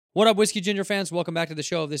What up, Whiskey Ginger fans? Welcome back to the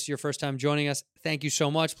show. If this is your first time joining us, thank you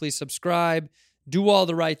so much. Please subscribe. Do all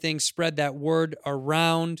the right things. Spread that word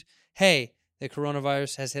around. Hey, the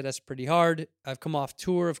coronavirus has hit us pretty hard. I've come off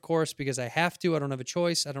tour, of course, because I have to. I don't have a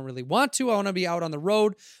choice. I don't really want to. I want to be out on the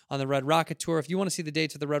road on the Red Rocket Tour. If you want to see the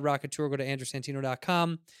dates of the Red Rocket Tour, go to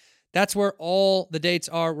andrewsantino.com. That's where all the dates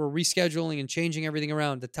are. We're rescheduling and changing everything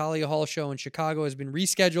around. The Talia Hall show in Chicago has been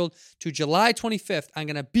rescheduled to July 25th. I'm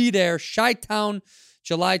going to be there, Chi-Town,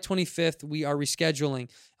 July 25th. We are rescheduling.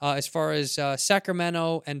 As far as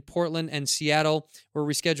Sacramento and Portland and Seattle, we're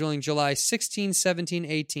rescheduling July 16, 17,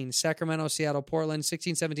 18. Sacramento, Seattle, Portland,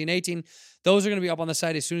 16, 17, 18. Those are going to be up on the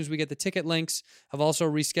site as soon as we get the ticket links. I've also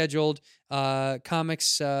rescheduled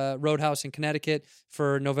Comics Roadhouse in Connecticut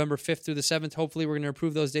for November 5th through the 7th. Hopefully, we're going to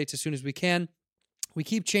approve those dates as soon as we can. We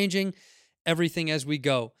keep changing everything as we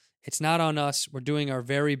go. It's not on us. We're doing our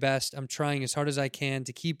very best. I'm trying as hard as I can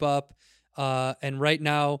to keep up. And right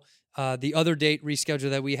now, the other date reschedule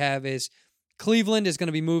that we have is Cleveland is going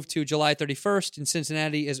to be moved to July 31st, and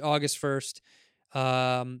Cincinnati is August 1st.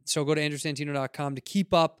 So go to andrewsantino.com to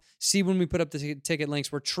keep up, see when we put up the ticket links.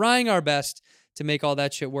 We're trying our best to make all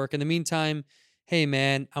that shit work. In the meantime, hey,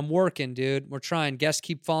 man, I'm working, dude. We're trying. Guests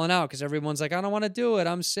keep falling out because everyone's like, I don't want to do it.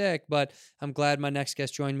 I'm sick. But I'm glad my next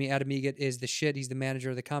guest joined me. Adam Eget is the shit. He's the manager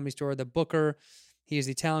of the Comedy Store, the booker. He is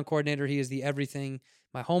the talent coordinator. He is the everything.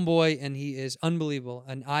 My homeboy, and he is unbelievable.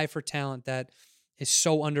 An eye for talent that is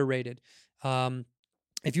so underrated.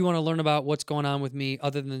 If you want to learn about what's going on with me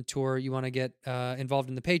other than the tour, you want to get involved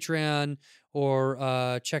in the Patreon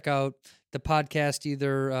or check out the podcast,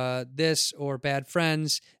 either this or Bad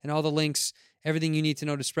Friends, and all the links, everything you need to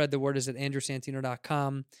know to spread the word is at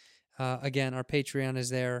andrewsantino.com. Again, our Patreon is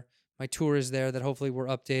there. My tour is there that hopefully we're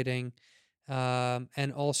updating.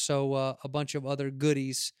 And also a bunch of other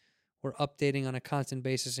goodies we're updating on a constant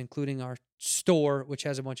basis, including our store, which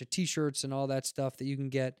has a bunch of T-shirts and all that stuff that you can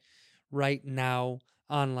get right now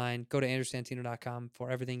online. Go to andrewsantino.com for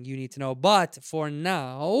everything you need to know. But for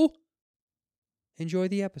now, enjoy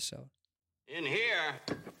the episode. In here,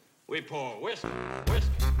 we pour whiskey, whiskey,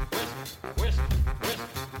 whiskey, whiskey, whiskey.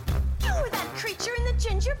 You were that creature in the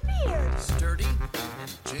ginger beard. Sturdy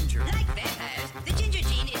and ginger. Like vampires, the ginger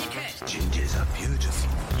gene is a curse. Gingers are beautiful.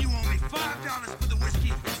 You owe me $5 for the whiskey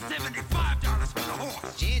and $75 for the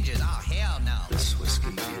horse. Gingers? Oh, hell no. This whiskey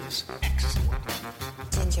is excellent.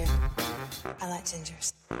 Ginger. I like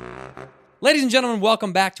gingers. Ladies and gentlemen,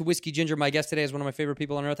 welcome back to Whiskey Ginger. My guest today is one of my favorite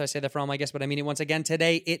people on earth. I say that for all my guests, but I mean it once again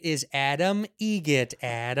today. It is Adam Eget.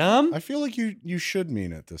 Adam? I feel like you should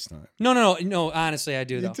mean it this time. No. Honestly, I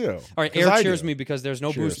do, though. You do. All right, 'Cause Air I cheers do. me because there's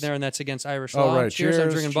no Cheers. booze in there, and that's against Irish Oh, law. right. Cheers. I'm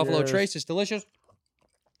Cheers, drinking Buffalo cheers. Trace. It's delicious.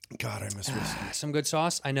 God, I miss whiskey. Some good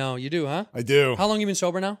sauce. I know. You do, huh? I do. How long you been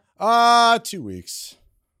sober now? 2 weeks.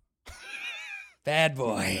 Bad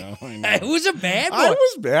boy. I know. Who's a bad boy? I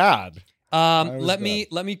was bad. was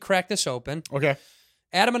Let me crack this open. Okay.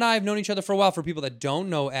 Adam and I have known each other for a while. For people that don't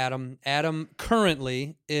know Adam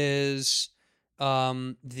currently is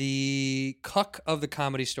the cuck of the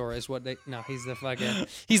Comedy Store is what they... No, he's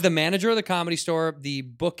the manager of the Comedy Store, the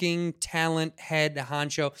booking talent head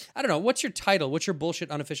honcho. I don't know. What's your title? What's your bullshit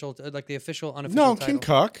unofficial, like the official unofficial No, title? King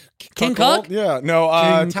Cuck. King Cuckold? Cuck? Yeah. No,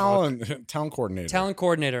 King talent coordinator. Talent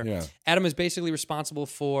coordinator. Yeah. Adam is basically responsible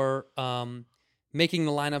for making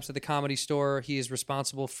the lineups at the Comedy Store. He is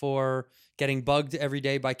responsible for getting bugged every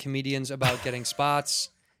day by comedians about getting spots.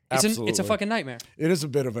 It's a Absolutely. fucking nightmare. It is a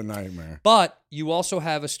bit of a nightmare. But you also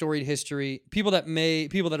have a storied history. People that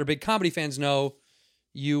are big comedy fans know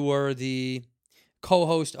you were the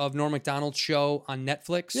co-host of Norm Macdonald's show on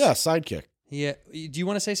Netflix. Yeah, sidekick. Yeah. Do you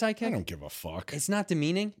want to say sidekick? I don't give a fuck. It's not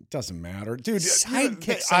demeaning. It doesn't matter. Dude,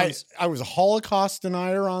 Sidekick I sounds... was a Holocaust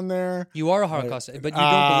denier on there. You are a Holocaust, but you don't believe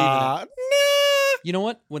in it. Nah. You know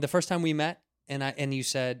what? When the first time we met, and you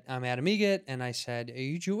said, I'm Adam Eget, and I said, are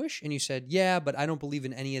you Jewish? And you said, yeah, but I don't believe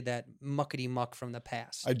in any of that muckety muck from the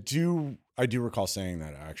past. I do recall saying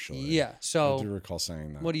that, actually. Yeah, so I do recall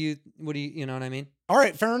saying that. what do you you know what I mean? All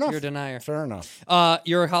right, fair enough. You're a denier. Fair enough.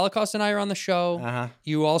 You're a Holocaust denier on the show. Uh-huh.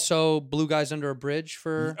 You also blew guys under a bridge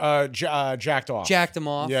for Jacked off. jacked them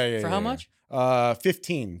off. Yeah. For how much?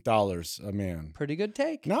 $15 a man. Pretty good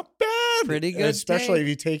take. Not bad. Pretty good Especially take. if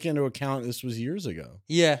you take into account this was years ago.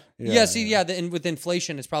 Yeah. Yeah, See, with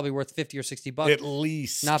inflation, it's probably worth $50 or $60. At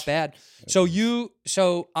least. Not bad.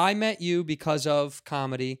 So I met you because of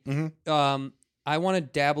comedy. Mm-hmm. I want to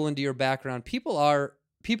dabble into your background.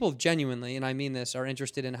 People genuinely, and I mean this, are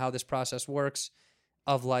interested in how this process works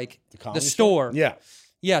of like the Comedy store. Yeah.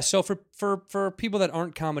 Yeah. So for people that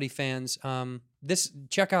aren't comedy fans,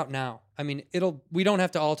 check out now. I mean, we don't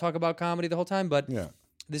have to all talk about comedy the whole time, but Yeah.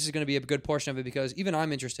 this is going to be a good portion of it because even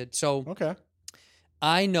I'm interested. So Okay.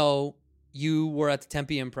 I know you were at the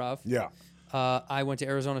Tempe Improv. Yeah. I went to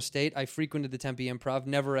Arizona State. I frequented the Tempe Improv,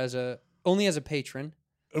 only as a patron.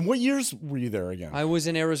 And what years were you there again? I was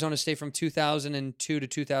in Arizona State from 2002 to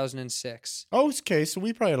 2006. Oh, okay. So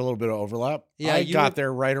we probably had a little bit of overlap. Yeah, I got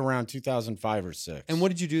there right around 2005 or 6. And what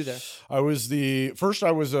did you do there? I was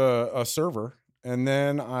a server, and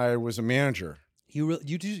then I was a manager.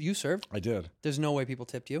 You served? I did. There's no way people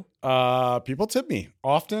tipped you. People tip me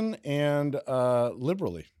often and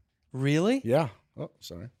liberally. Really? Yeah. Oh,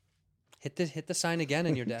 sorry. Hit the sign again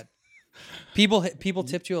and you're dead. People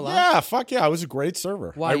tipped you a lot? Yeah, fuck yeah. I was a great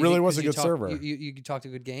server. Why? I really was a good server. You talked a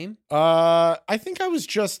good game? I think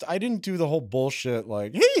I didn't do the whole bullshit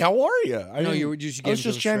like, hey, how are you? I was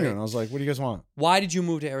just genuine. I was like, what do you guys want? Why did you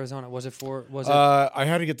move to Arizona? Was it? I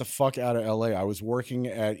had to get the fuck out of LA. I was working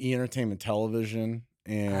at E! Entertainment Television.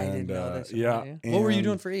 And I didn't know this. Yeah. What were you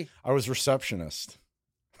doing for E? I was receptionist.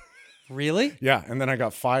 Really? Yeah. And then I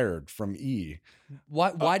got fired from E!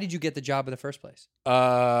 Why did you get the job in the first place?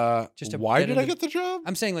 Why did I get the job?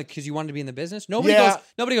 I'm saying like because you wanted to be in the business. Nobody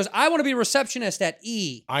goes. I want to be a receptionist at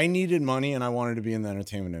E. I needed money and I wanted to be in the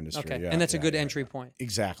entertainment industry. Okay, Yeah, and that's a good entry point.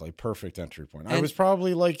 Exactly, perfect entry point. I And- was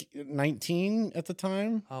probably like 19 at the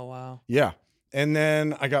time. Oh wow. Yeah, and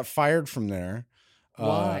then I got fired from there.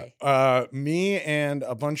 Why? Me and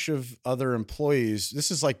a bunch of other employees. This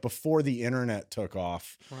is like before the internet took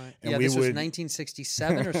off. Right. And Yeah, we this was would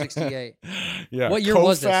 1967 or 68. Yeah. What year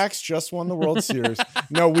was this? Koufax just won the World Series.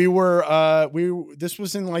 No, this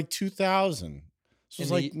was in like 2000. This was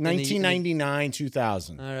like 1999,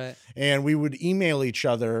 2000. All right. And we would email each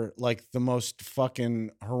other like the most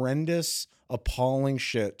fucking horrendous, appalling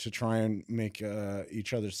shit to try and make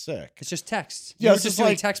each other sick. It's just text. Yeah, You were this just is doing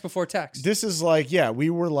like- text before text. This is like, yeah, we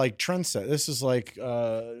were like trendset. This is like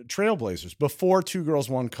trailblazers. Before Two Girls,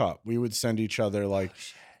 One Cup, we would send each other like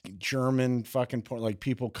German fucking porn, like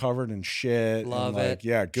people covered in shit. Love and, like, it.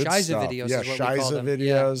 Yeah, good Shiza stuff. videos Yeah, is what we call Shiza them.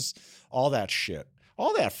 videos, all that shit.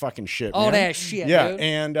 All that fucking shit. All man. that shit, Yeah, dude.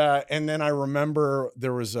 and then I remember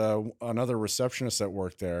there was another receptionist that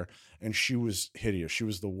worked there, and she was hideous. She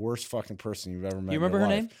was the worst fucking person you've ever met. You remember in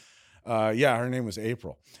her your life. Yeah, her name was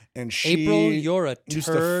April, and she April, you're a used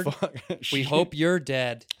to turd. fuck- We she- hope you're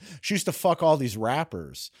dead. she used to fuck all these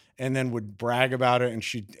rappers, and then would brag about it,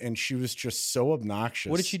 and she was just so obnoxious.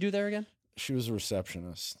 What did she do there again? She was a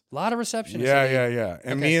receptionist. A lot of receptionists. Yeah.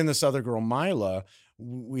 And Okay. me and this other girl, Mila,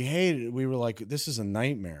 we hated it. We were like, this is a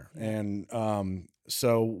nightmare. And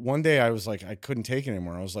so one day I was like, I couldn't take it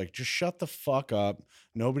anymore. I was like, just shut the fuck up.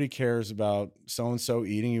 Nobody cares about so-and-so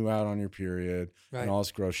eating you out on your period Right. and all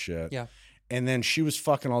this gross shit. Yeah. And then she was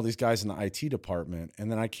fucking all these guys in the IT department.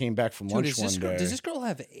 And then I came back from Dude, lunch one day. does this girl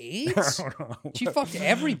have AIDS? She fucked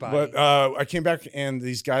everybody. But I came back and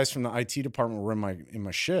these guys from the IT department were in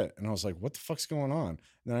my shit, and I was like, "What the fuck's going on?"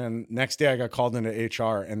 And then next day, I got called into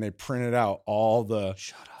HR, and they printed out all the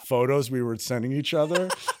photos we were sending each other,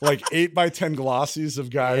 like 8x10 glossies of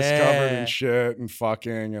guys covered in shit and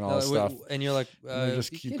fucking and all this stuff. And you're like, And they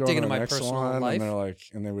just you keep can't going dig to into the my next personal one, life. and they're like,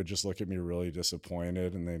 and they would just look at me really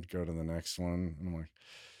disappointed, and they'd go to the next one, and I'm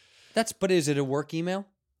like, But is it a work email?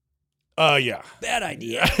 yeah. Bad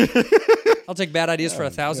idea. I'll take bad ideas for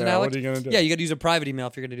 1,000, yeah, Alex. what are you gonna do? Yeah, you got to use a private email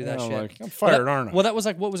if you're going to do that Yeah, I'm shit. like, I'm fired, aren't I? Well, that was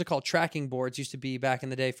like, what was it called? Tracking boards used to be back in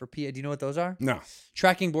the day for PA. Do you know what those are? No,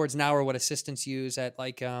 Tracking boards now are what assistants use at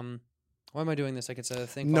like, why am I doing this? Like it's a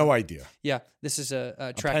thing. no called- idea. Yeah, this is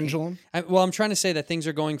a tracking. Pendulum. I'm trying to say that things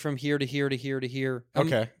are going from here to here to here to here.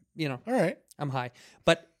 Okay. You know, All right. I'm high.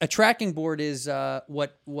 But a tracking board is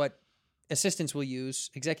what assistants will use,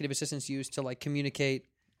 executive assistants use to like communicate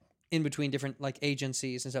in between different like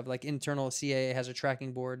agencies and stuff. Like internal CAA has a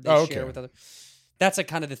tracking board they share with other. That's like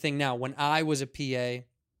kind of the thing now. When I was a PA,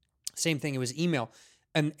 same thing. It was email,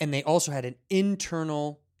 and they also had an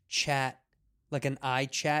internal chat, like an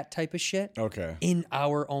iChat type of shit Okay. in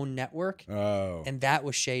our own network, Oh. and that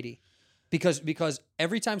was shady, because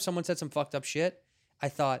every time someone said some fucked up shit, I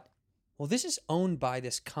thought, well, this is owned by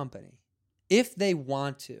this company. If they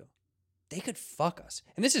want to, they could fuck us.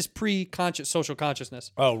 And this is pre-conscious social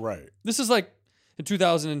consciousness. Oh, right. This is like in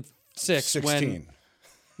 2006 16. when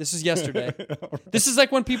this is yesterday. This is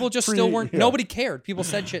like when people just still weren't. yeah. Nobody cared. People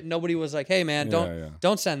said shit. Nobody was like, "Hey, man,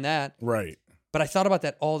 don't send that." Right. But I thought about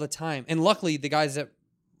that all the time. And luckily, the guys that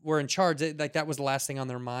were in charge, that was the last thing on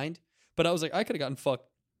their mind. But I was like, I could have gotten fucked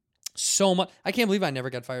so much. I can't believe I never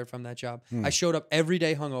got fired from that job. I showed up every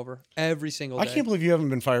day hungover, every single day. I can't believe you haven't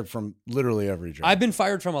been fired from literally every job. I've been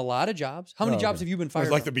fired from a lot of jobs. How many jobs have you been It fired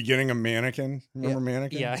was like from? the beginning of Mannequin. Remember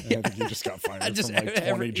Mannequin? Yeah, I think you just got fired Just from like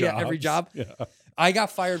 20 jobs. every job. Yeah. I got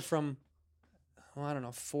fired from, I don't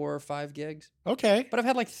know, 4 or 5 gigs. Okay. But I've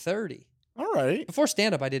had like 30. All right. Before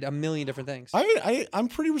stand-up, I did a million different things. I'm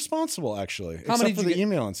pretty responsible, actually. How many except for did the you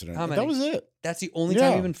email incident. How many? That was it. That's the only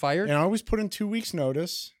time you've been fired? And I always put in 2 weeks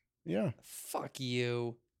notice. Yeah. Fuck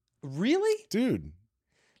you. Really? Dude.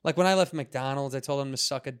 Like when I left McDonald's, I told them to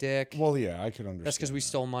suck a dick. Well, yeah, I could understand. That's because we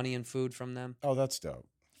stole money and food from them. Oh, that's dope.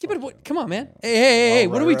 Yeah, but what, come on, man. Hey,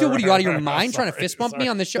 what do we do? What are you out of your mind trying to Sorry, fist bump me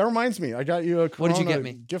on the show? That reminds me. I got you a Corona What did you get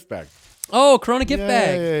me? gift bag. Oh, Corona gift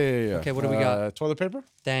bag. Yeah. Okay, what do we got? Toilet paper.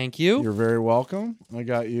 Thank you. You're very welcome. I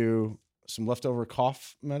got you some leftover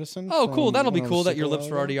cough medicine. Oh, cool. from That'll be when I cool was that sick your a lips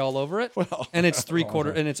while were already ago. all over it. Well, and it's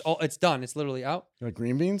 3/4 and it's done. It's literally out. Like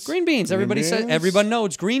green beans. Green beans. Green Everybody says beans? everyone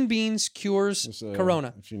knows green beans cures Just,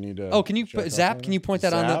 Corona. If you need to. Oh, can you check Zap? off Can you point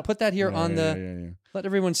that on the? Zap? Put that here Yeah, on yeah, the. yeah. Let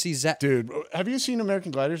everyone see Zap. Dude, have you seen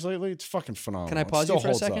American Gladiators lately? It's fucking phenomenal. Can I It pause still you for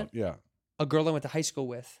a holds second? up. Yeah. A girl I went to high school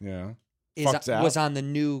with Yeah. Fuck Zap? was on the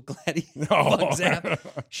new Gladiator. No. Fuck Zap.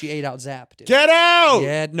 She ate out Zap, dude. Get out!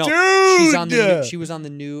 Yeah, no. Dude! She's on the. She was on the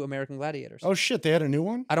new American Gladiators. Oh shit, they had a new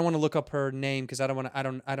one? I don't want to look up her name because I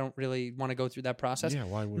don't really want to go through that process. Yeah,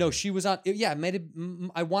 why would No, you? she was on. Yeah,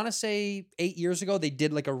 I want to say 8 years ago they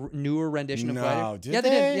did like a newer rendition of Gladiator. did Yeah, they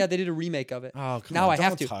they? did. Yeah, they did a remake of it. Oh, come now on, I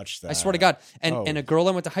have don't to touch I swear to that. God. And Oh. and a girl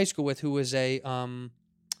I went to high school with who was a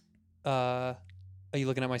Are you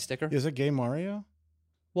looking at my sticker? Is it Gay Mario?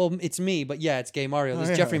 Well, it's me, but yeah, it's Gay Mario. This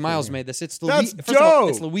Oh, yeah, Jeffrey okay, Miles yeah. made this. It's That's First of all,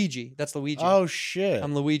 it's dope. Luigi. That's Luigi. Oh shit.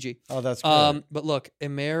 I'm Luigi. Oh, that's great. But look,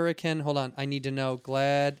 American. Hold on, I need to know.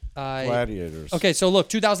 Gladiators. Okay, so look,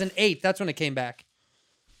 2008. That's when it came back.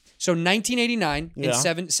 So 1989 in Yeah.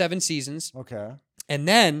 seven seasons, Okay. and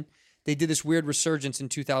then they did this weird resurgence in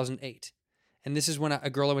 2008. And this is when a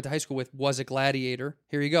girl I went to high school with was a gladiator.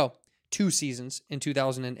 Here you go, 2 seasons in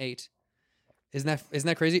 2008. Isn't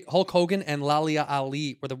that crazy? Hulk Hogan and Lalia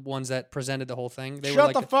Ali were the ones that presented the whole thing. They were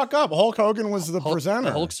Shut like the fuck up. Hulk Hogan was the presenter.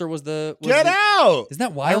 The Hulkster was the. Get out! Isn't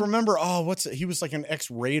that wild? I remember. Oh, he was like an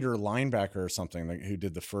ex-Raider linebacker or something who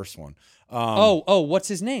did the first one. What's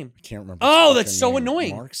his name? I can't remember. Oh, his that's fucking so name.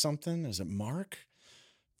 annoying. Mark something? Is it Mark?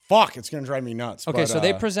 Fuck, it's gonna drive me nuts. Okay, but, so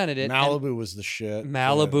they presented it. Malibu was the shit.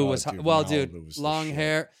 Malibu Yeah, was dude, well, Malibu dude. was the Long shit.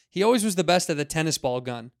 hair. He always was the best at the tennis ball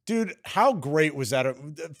gun. Dude, how great was that?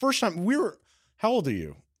 The first time we were. How old are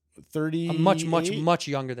you? 30. I'm much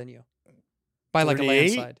younger than you. By like a 38?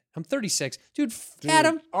 landslide. I'm 36. Dude,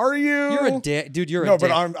 Adam, Are you? you're a dick. Dude, you're a No, dick.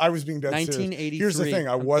 but I was being dead serious. 1983. Here's the thing.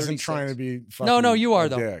 I I'm wasn't 36. trying to be fucking No, you are, a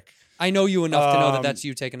though. dick. I know you enough to know that that's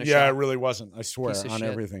you taking a Yeah, shot. it really wasn't. I swear Piece of on shit.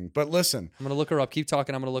 everything. But listen, I'm going to look her up. Keep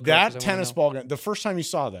talking. I'm going to look her up. that 'cause I wanna tennis know. ball gun, the first time you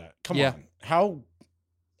saw that, come Yeah. on. How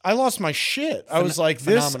I lost my shit. I was like,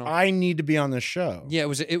 phenomenal. I need to be on this show. Yeah, it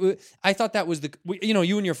was. I thought that was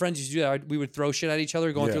you and your friends used to do that. We would throw shit at each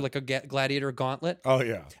other going Yeah. through like a gladiator gauntlet. Oh,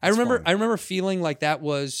 yeah. I It's remember. fun. I remember feeling like that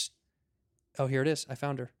was. Oh, here it is. I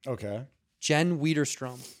found her. Okay. Jen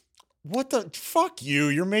Wiederstrom. What the? Fuck you.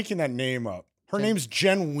 You're making that name up. Her name's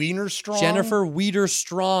Jen Wienerstrom? Jennifer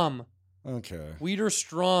Wiederstrom. Okay.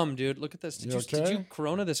 Wiederstrom, dude. Look at this. Did You you okay?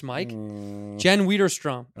 Corona this mic? Jen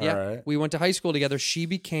Wiederstrom. Yeah. right. We went to high school together. She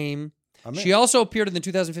became. I'm She in. also appeared in the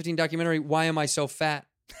 2015 documentary "Why Am I So Fat?"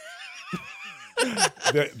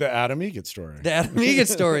 the Adam Eget story. The Adam Eget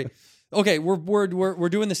story. Okay, we're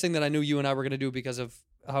doing this thing that I knew you and I were going to do because of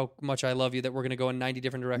how much I love you. That we're going to go in 90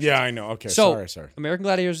 different directions. Yeah, I know. Okay. So, sorry. American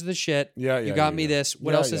Gladiators is the shit. Yeah, You yeah, got yeah, me yeah. this.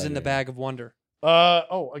 What Yeah, else is yeah, in the yeah. bag of wonder? I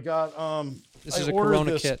got This I is a ordered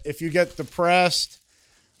Corona this- kit. If you get depressed,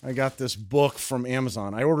 I got this book from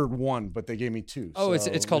Amazon. I ordered one, but they gave me two. Oh,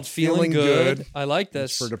 so it's called Feeling Good. I like It's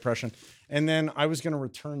this. for depression. And then I was going to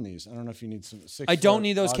return these. I don't know if you need some. I don't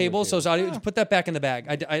need those cables. So audio. put that back in the bag.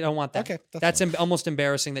 I don't want that. Okay, that's almost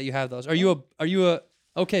embarrassing that you have those. Are you a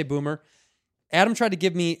okay boomer? Adam tried to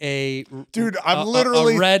give me a Dude, I'm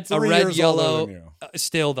literally a red 3 years yellow. older than you.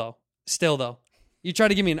 Still though, you tried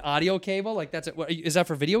to give me an audio cable. Like that's it. What, is that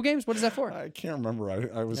for video games? What is that for? I can't remember.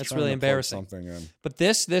 I was. That's trying really to plug embarrassing. Something in. But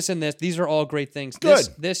this and this, these are all great things. Good.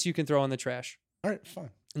 This you can throw in the trash. All right,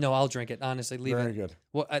 fine. No, I'll drink it. Honestly, leave Very it. good.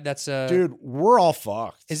 Well, that's Dude, we're all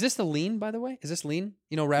fucked. Is this the lean? By the way, is this lean?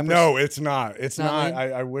 You know, rappers. No, it's not. It's not not.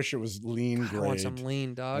 lean? I wish it was lean I grade. want some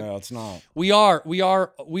lean, dog. No, it's not. We are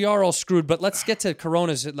all screwed. But let's get to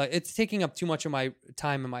Coronas. Like it's taking up too much of my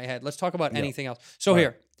time in my head. Let's talk about anything else. So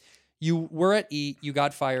here, you were at E. You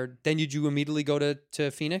got fired. Then did you immediately go to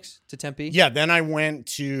Phoenix, to Tempe? Yeah, then I went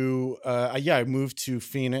to. I moved to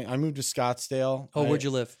Phoenix. I moved to Scottsdale. Oh, where'd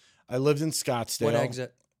you live? I lived in Scottsdale. What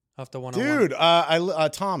exit? Off the 101.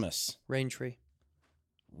 Dude, Thomas. Raintree.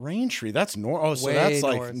 Raintree. That's north. Oh, so Way that's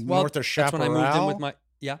like north. north of That's Chaparral. when I moved in with my.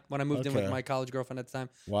 Yeah, when I moved in with Okay. my college girlfriend at the time.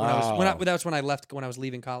 Wow. That's when I left when I was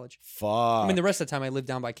leaving college. Fuck. I mean, the rest of the time I lived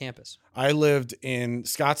down by campus. I lived in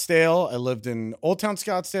Scottsdale. I lived in Old Town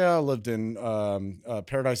Scottsdale. I lived in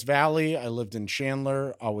Paradise Valley. I lived in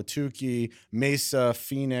Chandler, Ahwatukee, Mesa,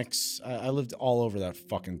 Phoenix. I lived all over that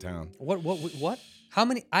fucking town. What? How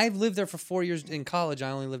many? I've lived there for 4 years in college.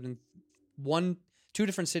 I only lived in two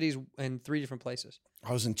different cities and 3 different places.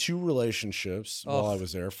 I was in 2 relationships while I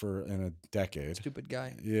was there in a decade. Stupid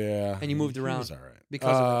guy. Yeah. And you moved he around was all right.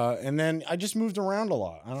 because of it. And then I just moved around a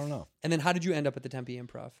lot. I don't know. And then how did you end up at the Tempe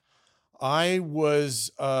Improv? I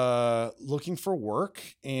was looking for work,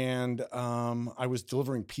 and I was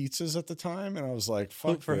delivering pizzas at the time, and I was like,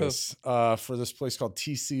 "Fuck For who? this!" For this place called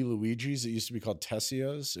TC Luigi's. It used to be called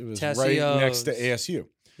Tessio's. It was right Tessio's. next to ASU.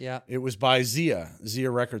 Yeah. It was by Zia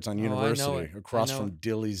Records on Oh, I know University, it. across I know from it.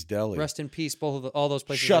 Dilly's Deli. Rest in peace. All those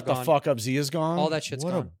places. Shut are the gone. fuck up. Zia's gone. All that shit's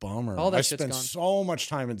what gone. a bummer. All that I shit's spent gone. so much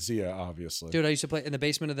time at Zia, obviously. Dude, I used to play in the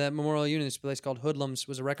basement of the Memorial Union. This place called Hoodlums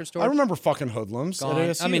was a record store. I remember fucking Hoodlums Gone. at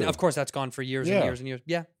ASU. I mean, of course, that's gone for years and Yeah. years and years.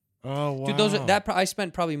 Yeah, Oh wow. dude, I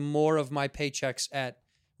spent probably more of my paychecks at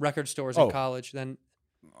record stores in Oh. college than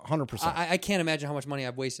 100%. I can't imagine how much money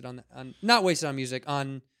I've wasted on not wasted on music,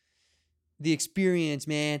 on the experience,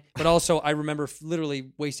 man. But also, I remember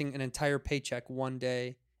literally wasting an entire paycheck one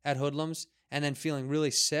day at Hoodlums and then feeling really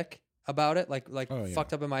sick about it, like Oh, yeah.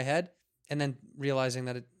 fucked up in my head, and then realizing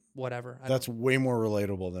that whatever. That's way more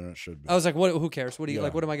relatable than it should be. I was like, what? Who cares? What do you Yeah.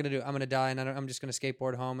 like? What am I gonna do? I'm gonna die, and I'm just gonna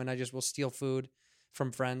skateboard home, and I just will steal food from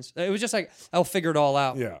friends. It was just like I'll figure it all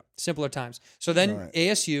out. Yeah. Simpler times. So then Right.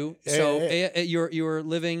 ASU. So you were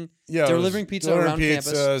living. Yeah, they I were was delivering pizza delivering around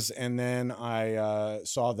campus. pizzas, and then I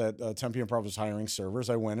saw that Tempe Improv was hiring servers.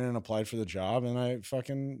 I went in and applied for the job, and I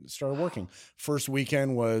fucking started working. First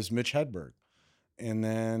weekend was Mitch Hedberg, and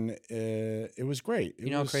then it was great. It You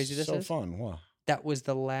know how was crazy this so is? fun. Wow. That was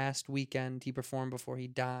the last weekend he performed before he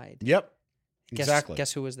died. Yep. Guess, Exactly.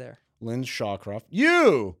 Guess who was there? Lynn Shawcroft.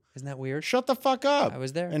 You. Isn't that weird? Shut the fuck up. I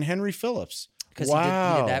was there. And Henry Phillips. Because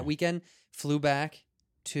Wow. he did that weekend. Flew back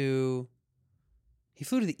to. He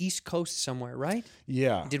flew to the East Coast somewhere, right?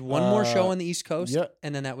 Yeah. He did one more show on the East Coast, yeah.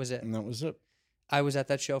 and then that was it. And that was it. I was at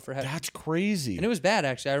that show for That's crazy. and it was bad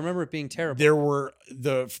actually. I remember it being terrible. There were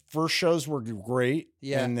the first shows were great,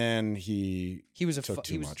 Yeah. and then he He was took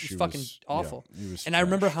too much. he was fucking awful. Yeah, he was and I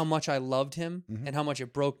remember trash. how much I loved him and how much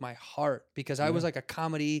it broke my heart because I was like a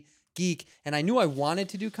comedy geek and I knew I wanted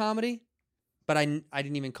to do comedy, but I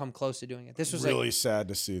didn't even come close to doing it. This was really like sad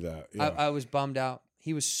to see that. Yeah. I was bummed out.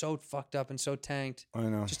 He was so fucked up and so tanked, I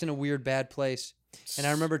know. just in a weird bad place. And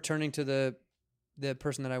I remember turning to the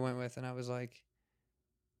person that I went with and I was like,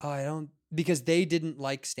 "Oh, I don't," because they didn't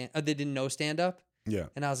like they didn't know stand up. Yeah.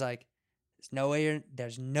 And I was like,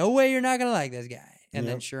 there's no way you're not gonna like this guy. And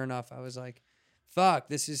then Yep. sure enough, I was like, fuck,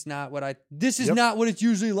 this is not what it's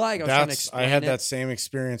usually like. I was trying to explain I had it. that same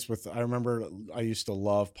experience with. I remember I used to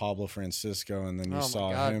love Pablo Francisco, and then Oh you my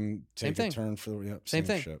saw God. him Same take thing. a turn for the Same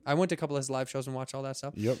thing. Shit. I went to a couple of his live shows and watched all that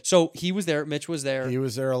stuff. Yep. So he was there. Mitch was there. He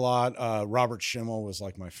was there a lot. Robert Schimmel was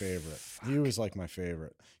like my favorite. He was like my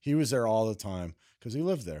favorite. He was there all the time because he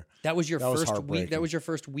lived there. That was your That was first week. heartbreaking. That was your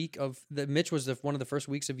first week of the Mitch was one of the first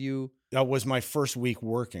weeks of you. That was my first week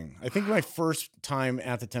working. I think my first time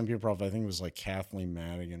at the Tempe Improv, I think it was like Kathleen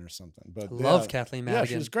Madigan or something. But Love Kathleen Yeah, she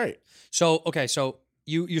Madigan. was great. So okay, so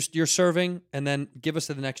you're serving, and then give us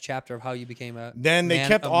to the next chapter of how you became a. Then they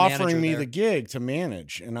kept a offering manager me there. the gig to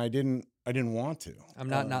manage, and I didn't want to. I'm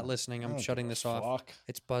not listening. I'm shutting this off. Fuck.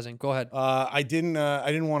 It's buzzing. Go ahead. I didn't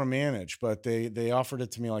want to manage, but they offered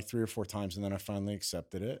it to me like 3 or 4 times, and then I finally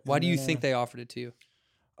accepted it. Why And do you then, think they offered it to you?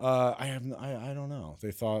 I don't know.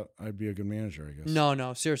 They thought I'd be a good manager, I guess.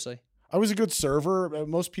 No, seriously. I was a good server.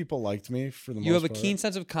 Most people liked me for the most You have a part. keen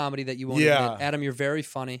sense of comedy that you won't Yeah. admit. Adam, you're very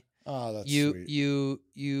funny. Oh, that's You sweet.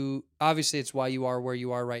 you obviously it's why you are where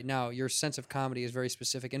you are right now. Your sense of comedy is very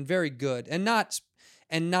specific and very good, and not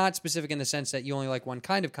specific in the sense that you only like one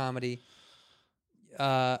kind of comedy.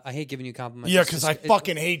 I hate giving you compliments. Yeah, It's because just- I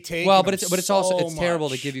fucking hate taking. well, but them it's also so it's terrible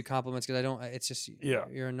to much. give you compliments because I don't. It's just Yeah.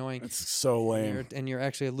 you're annoying. It's so lame. And you're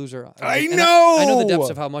actually a loser. I And know! I know the depths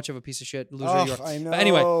of how much of a piece of shit loser Ugh, you are. I know. But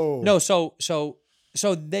anyway, no.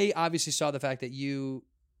 So they obviously saw the fact that you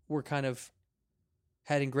were kind of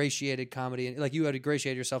had ingratiated comedy and like you had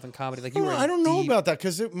ingratiated yourself in comedy. Like you were. I don't know deep- about that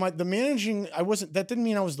because the managing. I wasn't. That didn't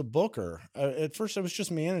mean I was the booker. At first, I was just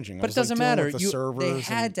managing. I But it was, like, doesn't dealing matter. with the They servers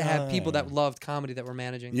had and- to have people that loved comedy that were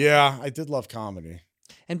managing. Yeah, I did love comedy.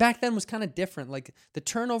 And back then was kind of different. Like the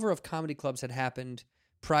turnover of comedy clubs had happened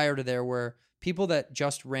prior to there where people that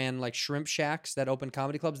just ran like shrimp shacks that opened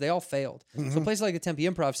comedy clubs, they all failed. Mm-hmm. So places like the Tempe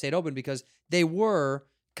Improv stayed open because they were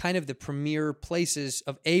kind of the premier places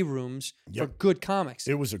of A rooms for good comics.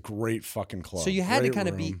 It was a great fucking club. So you had Great to kind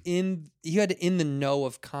of room. be in the know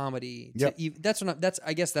of comedy. Yep.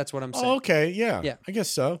 I guess that's what I'm saying. Oh, okay, yeah. Yeah. I guess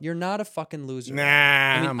so. You're not a fucking loser. Nah,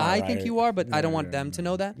 I mean, I'm I all think right. you are, but I don't want Yeah, them to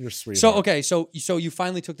know that. You're sweet. So okay, so you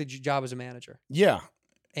finally took the job as a manager. Yeah.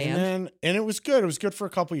 And? And it was good. It was good for a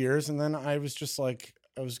couple years, and then I was just like,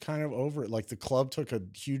 I was kind of over it. Like the club took a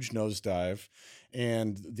huge nosedive,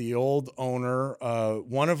 and the old owner,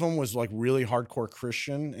 one of them was like really hardcore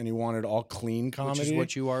Christian, and he wanted all clean comedy, Which is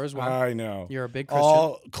what you are as well. I know. You're a big Christian.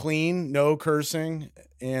 All clean, no cursing.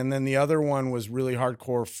 And then the other one was really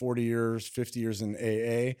hardcore, 40 years, 50 years in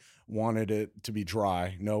AA, wanted it to be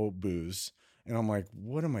dry, no booze. And I'm like,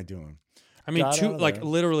 what am I doing? I mean, Got out of there.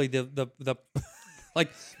 literally the like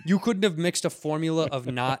you couldn't have mixed a formula of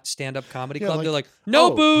not stand-up comedy Yeah, club. like, They're like,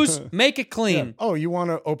 no oh. booze, make it Yeah. clean. Oh, you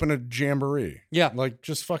want to open a jamboree? Yeah. Like,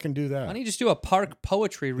 just fucking do that. Why don't you just do a park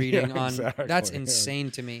poetry reading on? exactly. That's Yeah. insane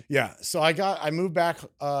to me. Yeah. So I moved back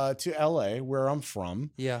to LA, where I'm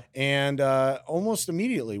from. Yeah. And almost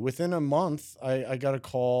immediately, within a month, I got a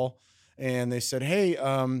call, and they said, "Hey,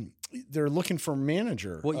 they're looking for a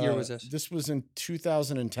manager." What year was this? This was in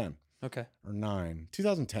 2010 Okay. or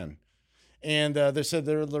 2010. And they said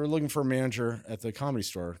they're looking for a manager at the Comedy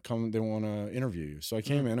Store. Come, they want to interview you. So I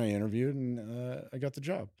came in, I interviewed, and I got the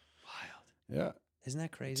job. Wild. Yeah. Isn't that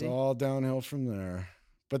It's crazy? all downhill from there.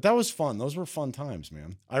 But that was fun. Those were fun times,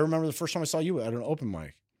 man. I remember the first time I saw you at an open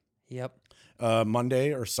mic, Yep.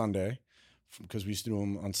 Monday or Sunday, because we used to do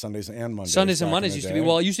them on Sundays and Mondays. Sundays and back in Mondays the used to be. day.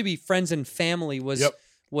 Well, it used to be Friends and Family was Yep.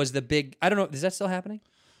 was the big. I don't know. Is that still happening?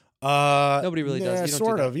 Nobody really does. Yeah, You don't do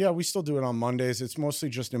sort that. of. Yeah, we still do it on Mondays. It's mostly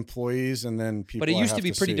just employees and then people. But it I used to have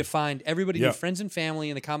be pretty see. defined. Everybody Yeah. knew Friends and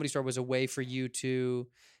Family, and the Comedy Store was a way for you to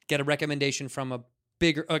get a recommendation from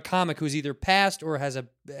a comic who's either passed or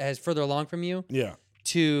has further along from you Yeah.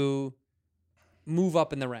 to move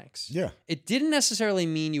up in the ranks. Yeah. It didn't necessarily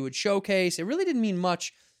mean you would showcase. It really didn't mean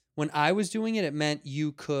much when I was doing it. It meant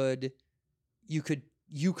you could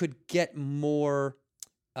get more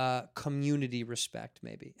community respect,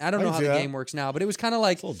 maybe. I don't I know can how see the that. game works now, but it was kind of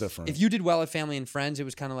like It's a little different. if you did well at Family and Friends, it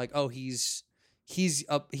was kind of like, oh, he is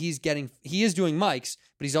doing mics,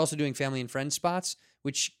 but he's also doing Family and Friends spots,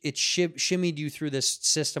 which it shimmied you through this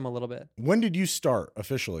system a little bit. When did you start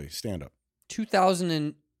officially stand up? 2000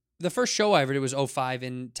 and the first show I ever did was 05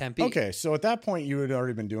 in Tempe. Okay, so at that point you had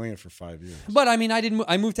already been doing it for 5 years. But I mean,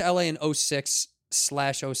 I moved to LA in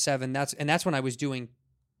 06/07. That's when I was doing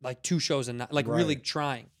like 2 shows and like really Right.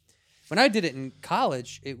 trying. When I did it in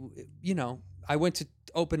college, I went to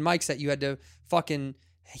open mics that you had to fucking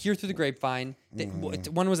hear through the grapevine.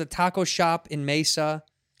 One was a taco shop in Mesa.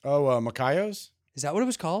 Oh, Macayo's? Is that what it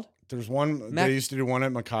was called? There's one. Mac- They used to do one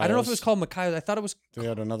at Macayo's. I don't know if it was called Macayo. I thought it was. They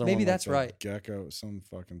had another Maybe one. that's like right. Gecko, some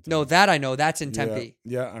fucking thing. No, that I know. That's in Yeah, Tempe.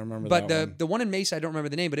 Yeah, I remember But that the one in Mesa, I don't remember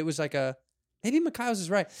the name, but it was like maybe Macayo's is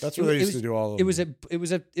right. That's where they used to do all of It was them.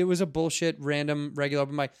 it was a bullshit random regular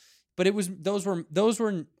open mic, but those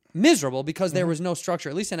were miserable because Mm-hmm. there was no structure.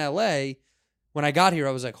 At least in LA, when I got here,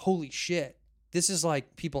 I was like, holy shit, this is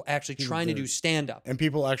like people actually trying to do stand up. And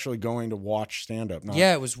people actually going to watch stand up.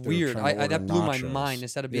 Yeah, it was they were weird. trying to That order blew my nachos. mind.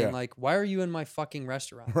 Instead of being Yeah. like, why are you in my fucking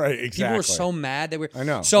restaurant? Right, exactly. People were so mad. They were. I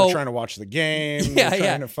know. So They're trying to watch the game. Yeah, They're yeah.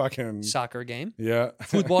 trying to fucking. soccer game. Yeah.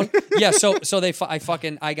 Football. Yeah, so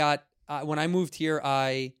I got when I moved here,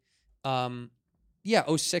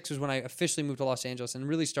 06 was when I officially moved to Los Angeles and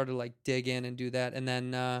really started to like dig in and do that. And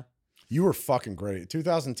then You were fucking great.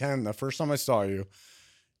 2010, the first time I saw you.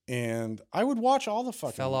 And I would watch all the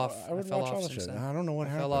fucking. Fell off. I would I fell watch off all the since shit. then. I don't know what I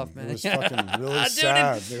happened. fell off, man. It was fucking really Dude,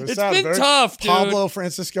 sad. It was it's sad. been Very tough, dude. Pablo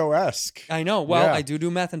Francisco-esque. I know. Well, Yeah. I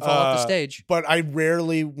do meth and fall off the stage. But I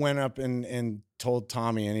rarely went up and told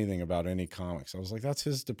Tommy anything about any comics. I was like, that's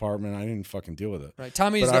his department. I didn't fucking deal with it. Right.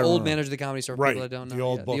 Tommy is But the I old remember- manager of the Comedy Store. For Right, people that don't know. the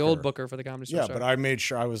old Yeah, booker. the old booker for the Comedy Store. Yeah, sorry. but I made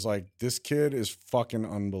sure I was like, this kid is fucking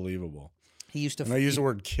unbelievable. he used to. And I use the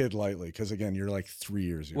word kid lightly because again, you're like 3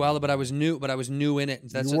 years younger. well, but I was new. But I was new in it.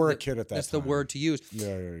 That's You were a kid at that That's time. the word to use.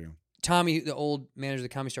 Yeah. Tommy, the old manager of the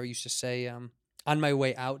Comedy Store, used to say, on my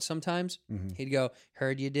way out sometimes, Mhm. he'd go,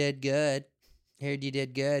 heard you did good. Heard you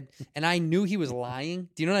did good. And I knew he was lying.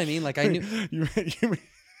 Do you know what I mean? Like I knew.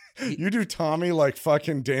 you do Tommy like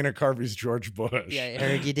fucking Dana Carvey's George Bush. Yeah,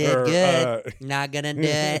 heard you did Or, good. Not gonna do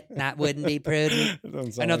it. Not wouldn't be prudent. it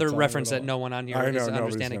doesn't sound Another like Tommy reference at that all. no one on here I know, is nobody's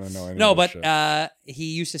understanding. gonna know any No, of this but shit. he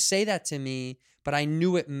used to say that to me, but I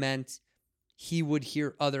knew it meant he would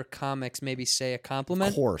hear other comics maybe say a Of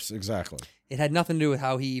compliment. course, exactly. It had nothing to do with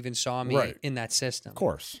how he even saw me Right. in that system. Of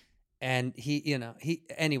course. And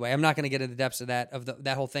anyway, I'm not going to get into the depths of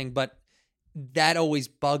that whole thing, but that always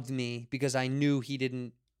bugged me because I knew he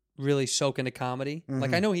didn't really soak into comedy. Mm-hmm.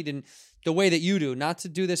 Like I know he didn't the way that you do, not to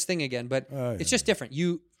do this thing again, but it's just different.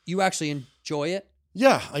 You actually enjoy it.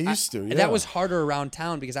 Yeah, I used to. Yeah. And that was harder around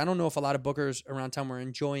town because I don't know if a lot of bookers around town were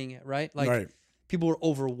enjoying it, right? Like right. people were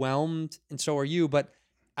overwhelmed, and so are you. But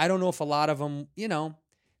I don't know if a lot of them,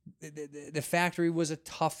 the factory was a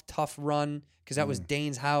tough run because that was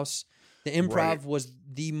Dane's house. The Improv Right. was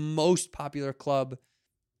the most popular club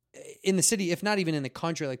in the city, if not even in the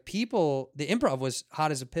country. Like people, the Improv was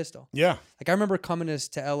hot as a pistol. Yeah. Like I remember coming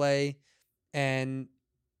to LA and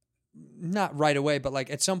not right away, but like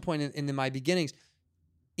at some point in my beginnings,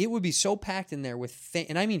 it would be so packed in there with,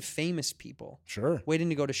 and I mean famous people Sure. waiting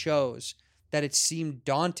to go to shows that it seemed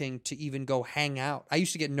daunting to even go hang out. I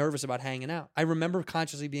used to get nervous about hanging out. I remember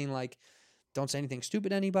consciously being like, don't say anything stupid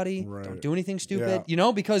to anybody. Right. Don't do anything stupid,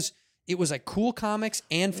 because it was like cool comics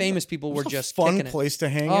and famous people were just fun kicking it. place to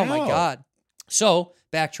hang Oh out. my God. So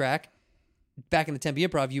backtrack. Back in the Tempe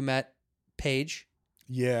Improv, you met Paige,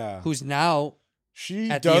 Yeah. who's now She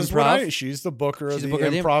at the does what Improv. she's the booker she's of the the booker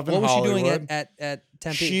of the Improv in What was Hollywood. she doing at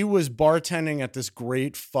Tempe? She was bartending at this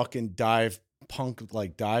great fucking dive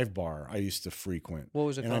bar I used to frequent. What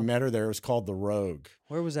was it And I called? met her there. It was called The Rogue.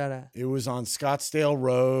 Where was that at? It was on Scottsdale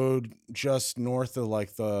Road, just north of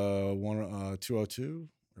like the 202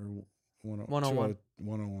 or 101.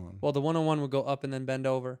 101. Well, the 101 would go up and then bend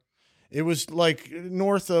over. It was like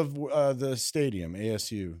north of the stadium,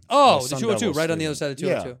 ASU. Oh, the Sun 202, Devils right on the Stadium. other side of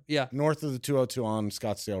 202. Yeah. North of the 202 on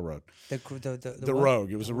Scottsdale Road. The what?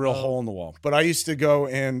 Rogue. It was a real Rogue. hole in the wall. But I used to go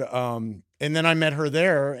and then I met her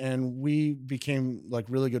there and we became like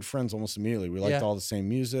really good friends almost immediately. We liked all the same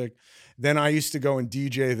music. Then I used to go and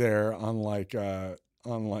DJ there on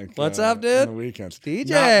What's up, dude? on the weekends.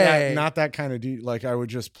 DJ. Not that kind of like I would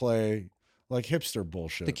just play like hipster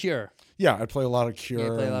bullshit. The Cure. Yeah, I'd play a lot of Yeah, Cure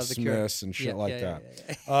play a and lot of The Cure. Smiths and shit Yeah, like yeah,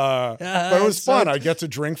 that. yeah. But it was So- fun. I get to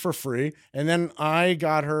drink for free. And then I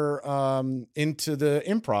got her into the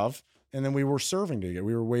Improv, and then we were serving together.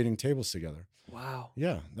 We were waiting tables together. Wow.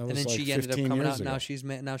 Yeah, that was And then like she ended up 15 coming years out. ago. Now she's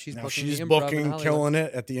Now booking she's the Improv in booking, Hollywood. killing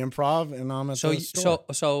it at the Improv, and I'm at the store.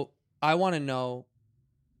 So I want to know.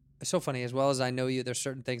 It's so funny. As well as I know you, there's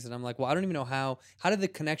certain things that I'm like, well, I don't even know how did the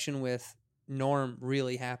connection with Norm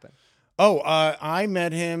really happen? I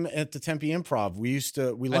met him at the Tempe Improv.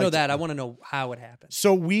 I know that. I want to know how it happened.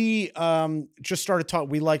 So we just started talking.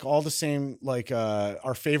 We like all the same. Like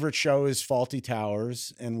our favorite show is Faulty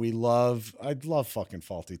Towers, and I love fucking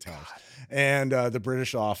Faulty Towers. And the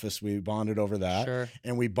British Office. We bonded over that. Sure.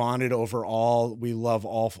 And we bonded over we love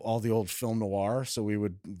all the old film noir. So we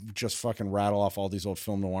would just fucking rattle off all these old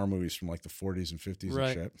film noir movies from like the 40s and 50s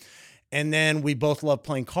Right. and shit. And then we both love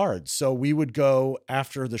playing cards. So we would go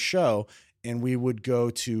after the show and we would go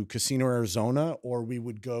to Casino Arizona, or we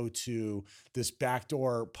would go to this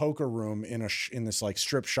backdoor poker room in this like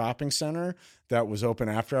strip shopping center that was open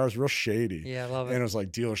after hours, real shady. Yeah, I love it. And it was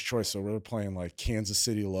like dealer's choice. So we were playing like Kansas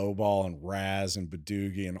City Lowball and Raz and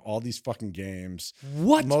Badoogie and all these fucking games.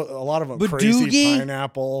 What? A lot of them Badoogie? Crazy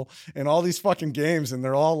Pineapple and all these fucking games. And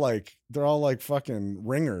they're all like fucking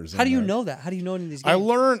ringers. How in do you there. know that? How do you know any of these games? I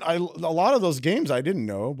learned a lot of those games I didn't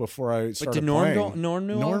know before I started did Norm playing. Norm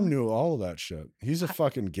knew all Norm of them? knew all of that shit. He's a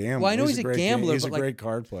fucking gambler. Well, I know he's a great gambler, He's a but, like, great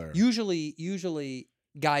card player. Usually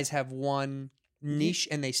guys have one niche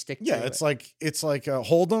and they stick to Yeah, it. it's like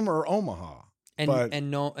Hold'em or Omaha. But and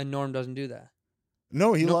Norm doesn't do that.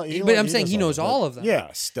 no, But I'm saying he knows all of them.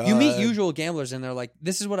 Yeah, stud. You meet usual gamblers and they're like,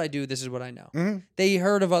 this is what I do, this is what I know. Mhm. They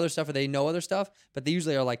heard of other stuff or they know other stuff, but they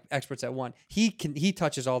usually are like experts at one. He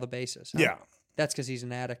touches all the bases. Huh? Yeah. That's because he's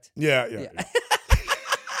an addict. Yeah.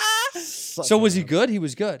 So was he good? He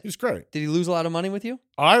was good. He was great. Did he lose a lot of money with you?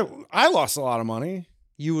 I lost a lot of money.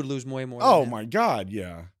 You would lose way more. Oh than him. my God,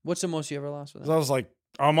 yeah. What's the most you ever lost with him? So I was like,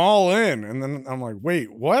 I'm all in. And then I'm like,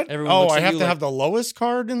 wait, what? Everyone Oh, looks I at have you to like, have the lowest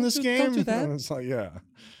card in this Don't game? do that. And it's like, yeah.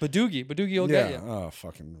 Badoogie will Yeah. get you. Oh,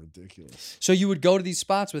 fucking ridiculous. So you would go to these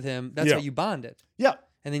spots with him. That's Yeah. how you bonded. Yeah.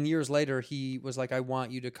 And then years later, he was like, I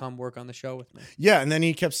want you to come work on the show with me. Yeah. And then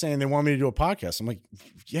he kept saying they want me to do a podcast. I'm like,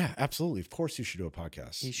 yeah, absolutely. Of course you should do a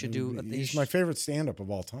podcast. He should do- He's my favorite stand-up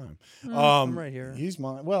of all time. I'm right here. He's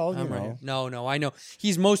my, well, you I'm know. right here. No, I know.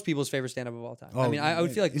 He's most people's favorite stand-up of all time. I Oh, mean, I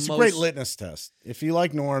would feel like it's most... a great litmus test. If you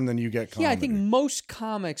like Norm, then you get comedy. Yeah, I think most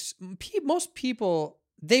comics, most people,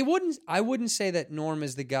 I wouldn't say that Norm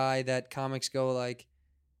is the guy that comics go like,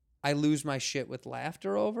 I lose my shit with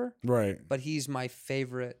laughter over, Right. but he's my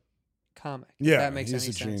favorite comic. If Yeah, that makes he's any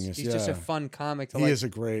a sense. genius, He's just a yeah. fun comic to He like. is a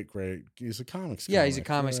great, he's a comics Yeah, comic. he's a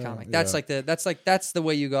comics Yeah, comic. That's yeah. that's the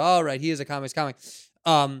way you go. All right, he is a comics comic.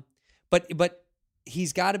 But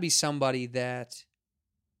he's got to be somebody that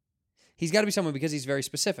he's got to be someone because he's very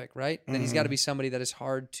specific, right? Then he's got to be somebody that is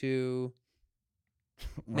hard to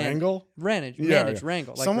Wrangle? manage, Yeah.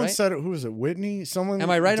 wrangle. Like, Someone right? said it. Who was it? Whitney? Someone. Am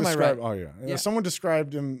I right? Am I right? Oh, yeah. Yeah. Someone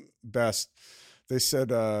described him best. They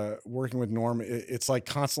said working with Norm, it's like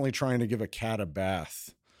constantly trying to give a cat a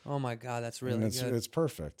bath. Oh my God, that's really And good. it's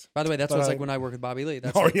perfect. By the way, that's But what it's like when I work with Bobby Lee.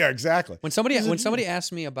 That's Oh, like, yeah, exactly. when somebody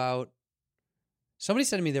asked me about, somebody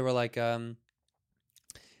said to me, they were like,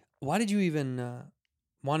 why did you even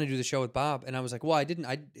want to do the show with Bob? And I was like, well, I didn't.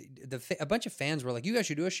 A bunch of fans were like, you guys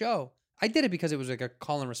should do a show. I did it because it was like a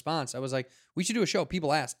call and response. I was like, we should do a show.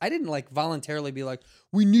 People asked. I didn't like voluntarily be like,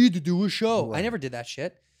 we need to do a show. Right. I never did that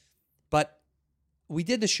shit. But we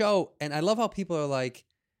did the show, and I love how people are like,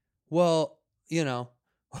 well, you know,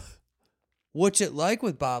 what's it like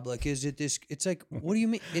with Bob? Like, is it this? It's like, what do you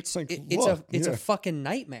mean? It's Like, it's a fucking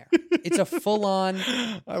nightmare. It's a full on.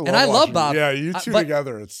 I love watching- Bob. Yeah, you two But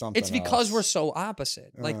together, it's something. It's because else. we're so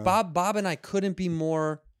opposite. Like Bob and I couldn't be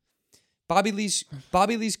more. Bobby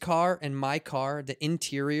Lee's car and my car, the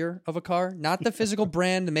interior of a car, not the physical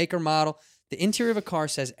brand, the maker model. The interior of a car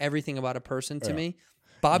says everything about a person to me.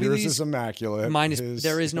 Bobby Yours Lee's is immaculate. mine is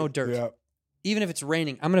there is no dirt. Yeah, Even if it's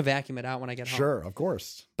raining, I'm gonna vacuum it out when I get home. sure, of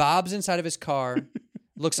course. Bob's inside of his car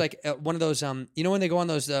looks like one of those you know when they go on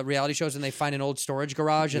those reality shows and they find an old storage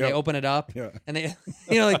garage and they Yep. open it up Yeah. and they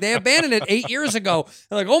like they abandoned it 8 years ago.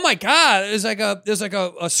 They're like, oh my God, there's like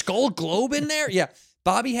a skull globe in there. Yeah,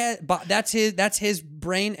 Bobby had that's his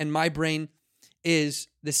brain, and my brain is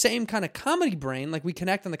the same kind of comedy brain. Like we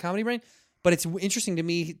connect on the comedy brain, but it's interesting to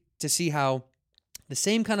me to see how the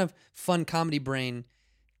same kind of fun comedy brain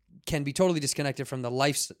can be totally disconnected from the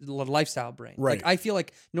lifestyle brain. Right. Like I feel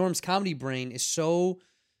like Norm's comedy brain is so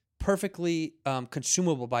perfectly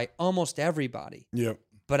consumable by almost everybody, Yep.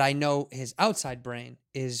 but I know his outside brain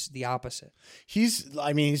is the opposite. He's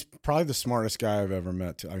probably the smartest guy I've ever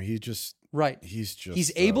met. I mean, he's Right.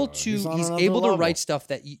 just able to he's on he's another able to level. write stuff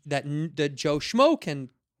that Joe Schmo can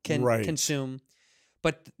Right. consume,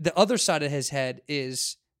 but the other side of his head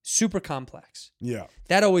is super complex. Yeah.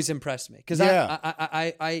 That always impressed me because Yeah.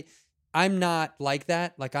 I'm not like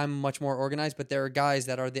that. Like I'm much more organized, but there are guys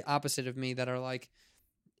that are the opposite of me that are like,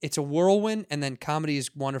 it's a whirlwind, and then comedy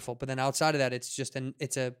is wonderful, but then outside of that, it's just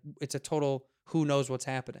it's a total who knows what's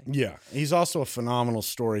happening. Yeah. He's also a phenomenal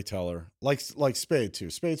storyteller. Like Spade too.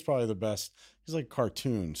 Spade's probably the best. He's like a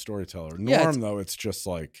cartoon storyteller. Yeah, Norm though, it's just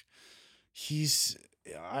like he's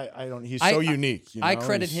so unique. You know? I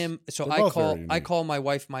credit He's- him. So they're I both very I unique. call my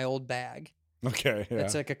wife my old bag. Okay. Yeah.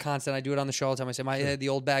 It's like a constant. I do it on the show all the time. I say the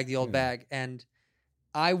old bag, and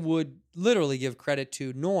I would literally give credit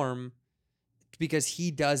to Norm because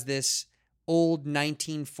he does this old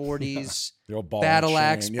 1940s the old ball battle and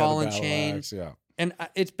axe, chain. ball the and battle chain. axe, yeah. and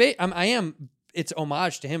it's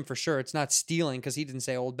homage to him for sure. It's not stealing because he didn't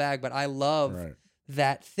say old bag, but I love Right.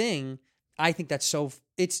 that thing. I think that's so.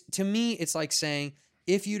 It's to me, it's like saying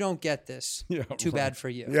if you don't get this, Yeah, too right. bad for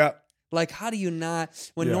you. Yeah. Like, how do you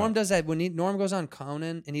not? When Yeah. Norm does that, Norm goes on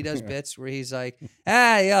Conan and he does bits where he's like,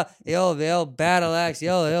 the old battle axe, the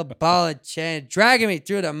old ball and chain, dragging me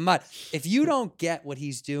through the mud. If you don't get what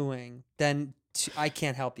he's doing, then I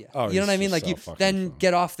can't help you. Oh, you know what I he's mean? just Like, so you fucking then fun.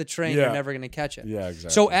 get off the train. Yeah. You're never going to catch it. Yeah, exactly.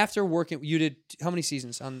 So after working, you did how many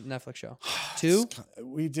seasons on Netflix show? 2?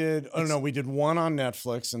 We did. Oh no, we did one on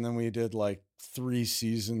Netflix, and then we did like 3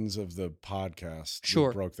 seasons of the podcast. Sure.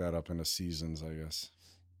 We broke that up into seasons, I guess.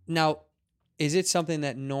 Now, is it something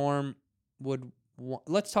that Norm would want?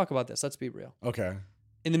 Let's talk about this. Let's be real. Okay.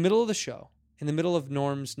 In the middle of the show, in the middle of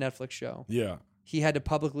Norm's Netflix show, Yeah. he had to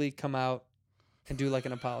publicly come out and do like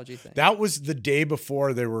an apology thing. That was the day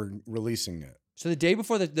before they were releasing it. So the day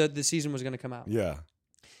before the season was going to come out, Yeah.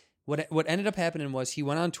 what ended up happening was he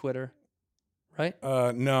went on Twitter, right?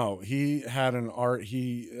 No, he had an art.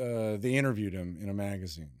 They interviewed him in a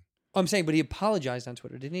magazine. I'm saying, but he apologized on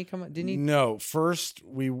Twitter, didn't he? Didn't he? No, first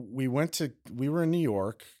we were in New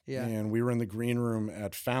York, Yeah. and we were in the green room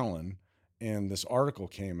at Fallon, and this article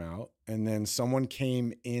came out, and then someone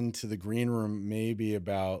came into the green room maybe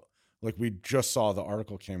about like we just saw the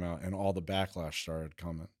article came out, and all the backlash started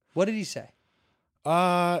coming. What did he say?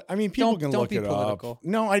 I mean, people can Don't look be it political. up.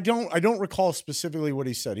 No, I don't recall specifically what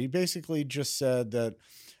he said. He basically just said that.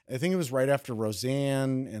 I think it was right after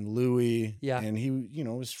Roseanne and Louis. Yeah. And he,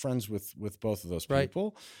 was friends with both of those Right.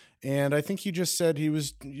 people. And I think he just said he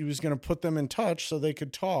was going to put them in touch so they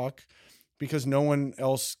could talk because no one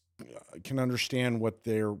else can understand what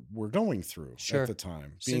they were going through Sure. at the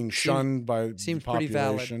time. Se- Being seems- shunned by the seems pretty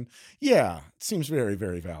valid. population. Yeah, it seems very,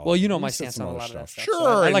 very valid. Well, you know He my said stance some on a other lot of that stuff. Sure. So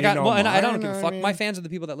I and you know don't mine, give a fuck. I My mean- fans are the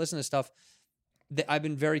people that listen to stuff. I've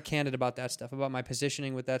been very candid about that stuff, about my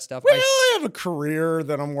positioning with that stuff. Well, I have a career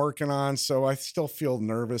that I'm working on, so I still feel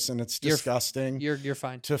nervous, and it's You're- disgusting You're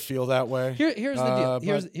fine. to feel that way. Here's the deal.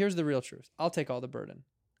 But- Here's the real truth. I'll take all the burden.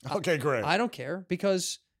 Okay, great. I don't care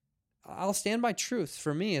because I'll stand by truth.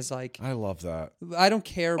 For me, is like I love that. I don't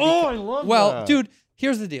care. I love Well, that. dude,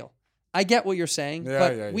 here's the deal. I get what you're saying, Yeah,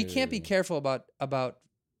 but yeah, we yeah, can't yeah, be careful about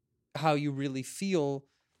how you really feel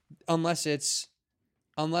unless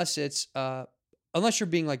you're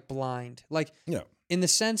being like blind. Like Yeah. in the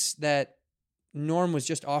sense that Norm was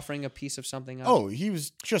just offering a piece of something. Oh, he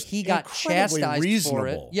was just He got incredibly chastised reasonable. for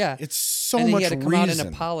it. Yeah. It's so and then much he had to come reason. out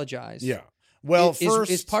and apologize. Yeah. Well, Is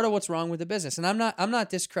first, part of what's wrong with the business. And I'm not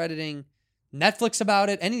discrediting Netflix about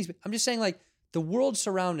it. I'm just saying like the world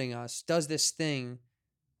surrounding us does this thing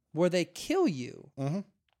where they kill you Mhm.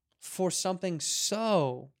 for something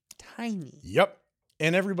so tiny. Yep.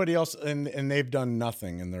 And everybody else, and they've done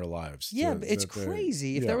nothing in their lives. Yeah, but it's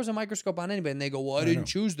crazy. If there was a microscope on anybody and they go, well, I didn't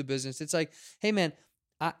choose the business. It's like, hey, man,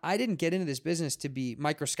 I didn't get into this business to be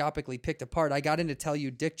microscopically picked apart. I got in to tell you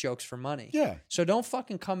dick jokes for money. Yeah. So don't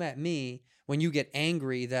fucking come at me when you get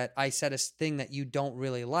angry that I said a thing that you don't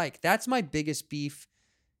really like. That's my biggest beef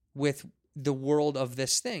with the world of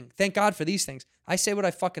this thing. Thank God for these things. I say what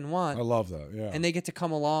I fucking want. I love that. Yeah. And they get to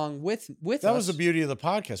come along with that us. was the beauty of the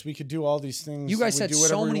podcast. We could do all these things. You guys We said do so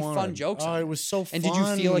whatever we many fun wanted. jokes. Oh, on it it. was so fun. And did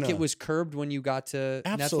you feel like it was curbed when you got to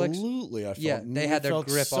Netflix? Absolutely. I felt Yeah, they had their felt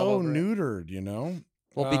grip so all over it. neutered, you know?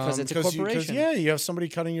 Well, because it's a corporation. You have somebody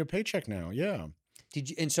cutting you a paycheck now. Yeah. Did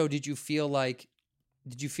you feel like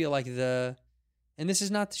the, and this is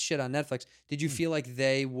not the shit on Netflix, did you feel like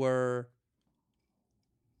they were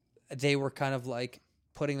kind of like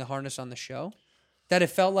putting the harness on the show? That it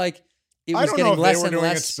felt like it was I don't getting know if less they were and doing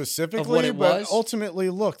it less specifically, of what it but was? ultimately,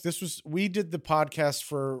 look, we did the podcast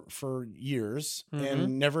for years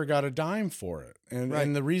and never got a dime for it, and Right.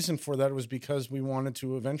 and the reason for that was because we wanted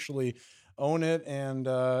to eventually own it and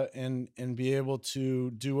be able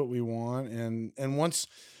to do what we want, and once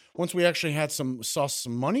we actually saw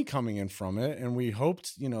some money coming in from it, and we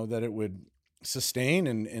hoped that it would sustain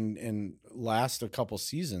and last a couple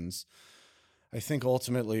seasons. I think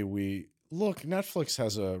ultimately Netflix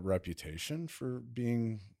has a reputation for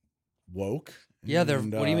being woke. Yeah, they're.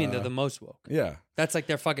 and, What do you mean? They're the most woke. Yeah, That's like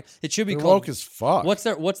their fucking. It should be they're called. woke as fuck.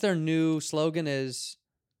 What's their new slogan? Is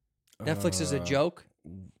Netflix is a joke?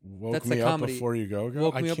 Woke That's me the up comedy. before you go.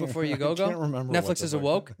 Woke I me up can't- before you I go. can't remember. Netflix what the is a fuck-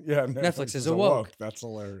 woke? Yeah, Netflix is a woke. That's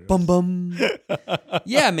hilarious. Bum bum.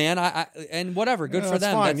 Yeah, man. I and whatever. Good Yeah, for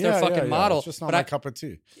them. fine. That's their Yeah, fucking yeah, yeah. model. It's just not but my cup of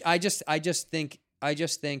tea. I just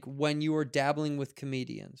think when you were dabbling with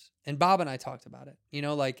comedians, and Bob and I talked about it,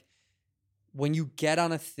 like when you get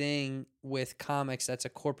on a thing with comics that's a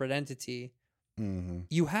corporate entity, Mm-hmm.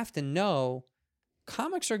 you have to know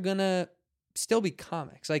comics are gonna still be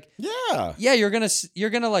comics. Like, Yeah. yeah, you're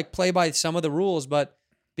gonna like play by some of the rules, but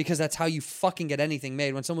because that's how you fucking get anything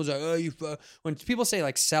made. When someone's like, oh, when people say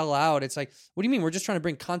like sell out, it's like, what do you mean? We're just trying to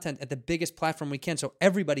bring content at the biggest platform we can so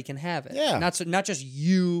everybody can have it. Yeah. Not just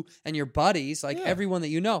you and your buddies, like Yeah. everyone that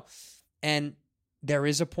you know. And there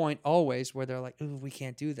is a point always where they're like, ooh, we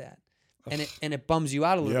can't do that. And it bums you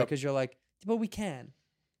out a little bit Yep. because you're like, but we can.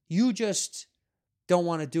 You just don't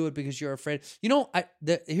want to do it because you're afraid.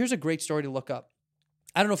 Here's a great story to look up.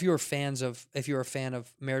 I don't know if you were a fan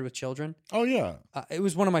of Married with Children. Oh yeah. It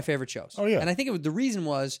was one of my favorite shows. Oh, yeah. And I think the reason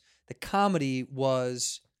was the comedy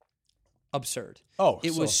was absurd. Oh,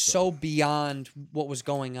 It was so beyond what was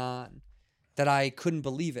going on that I couldn't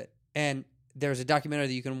believe it. And there's a documentary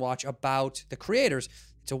that you can watch about the creators.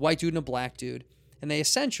 It's a white dude and a black dude, and they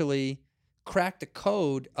essentially cracked the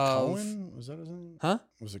code of Cohen? Was that his name? Huh?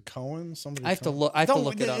 Was it Cohen? Somebody. I have to Cohen? look. I have to Don't-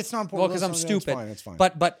 look it up. It's not important. Well, because I'm It's stupid. fine. It's fine.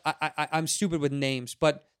 But I'm stupid with names.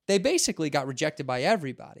 But they basically got rejected by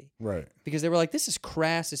everybody right. because they were like, "This is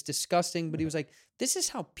crass. It's disgusting." But he was like, "This is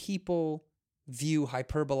how people view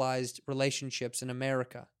hyperbolized relationships in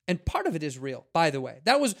America." And part of it is real, by the way.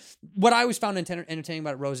 That was what I always found entertaining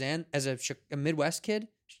about Roseanne as a Midwest kid,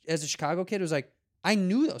 as a Chicago kid. It was like, I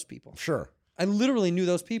knew those people. Sure. I literally knew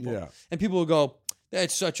those people. Yeah. And people would go,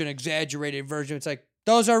 that's such an exaggerated version. It's like,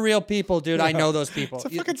 those are real people, dude. I know those people.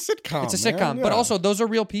 It's a fucking sitcom. It's a sitcom. man. But Yeah. also, those are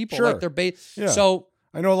real people. Sure. Like, they're based. Yeah. So,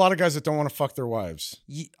 I know a lot of guys that don't want to fuck their wives.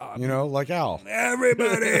 Like Al.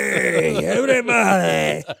 everybody.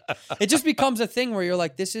 It just becomes a thing where you're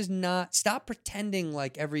like, this is not, stop pretending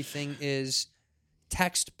like everything is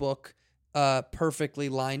textbook, perfectly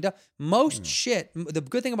lined up. Most shit, the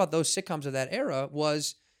good thing about those sitcoms of that era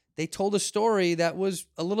was they told a story that was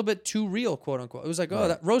a little bit too real, quote unquote. It was like,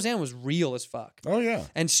 that Roseanne was real as fuck. Oh yeah.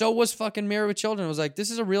 And so was fucking Married with Children. It was like,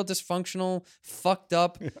 this is a real dysfunctional, fucked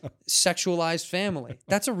up, sexualized family.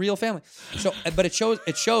 That's a real family. So, but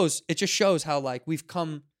it just shows how like we've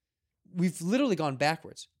literally gone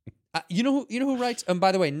backwards. You know who writes? And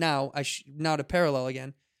by the way, now to parallel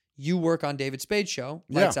again, you work on David Spade's show,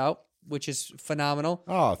 Lights Out, which is phenomenal.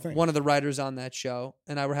 Oh, thanks. One of the writers on that show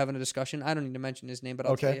and I were having a discussion. I don't need to mention his name, but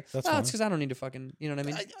I'll tell you. That's Well, fine. it's because I don't need to fucking, you know what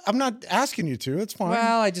I mean? I'm not asking you to. It's fine.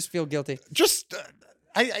 Well, I just feel guilty. Just,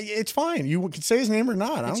 it's fine. You can say his name or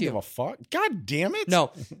not. I don't you. give a fuck. God damn it.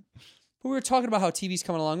 No. We were talking about how TV's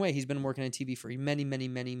coming a long way. He's been working in TV for many, many,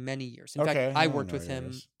 many, many years. In fact, I worked with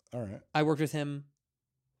him. All right. I worked with him.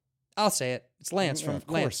 I'll say it. It's Lance from Of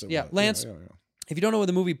course Lance. it Yeah, was. Lance. Yeah. If you don't know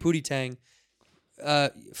the movie Pootie Tang,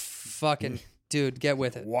 fucking dude, get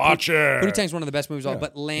with it. Watch it. Pootie Tang's one of the best movies of all. Yeah.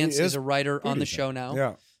 But Lance He is is a writer on the Pootie show Tang. now.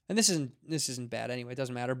 Yeah. And this isn't bad anyway. It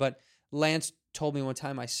doesn't matter. But Lance told me one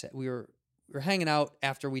time. I said we were hanging out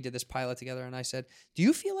after we did this pilot together, and I said, "Do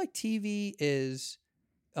you feel like TV is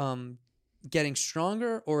getting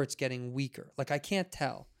stronger or it's getting weaker? Like I can't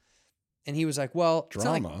tell." And he was like, "Well,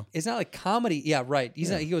 Drama. It's not like comedy." Yeah, right. He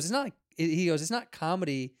goes, "It's not like." He goes, "It's not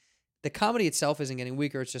comedy. The comedy itself isn't getting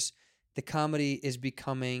weaker. It's just the comedy is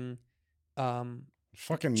becoming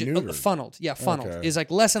Fucking neutered. funneled. Yeah, funneled. Okay. Is like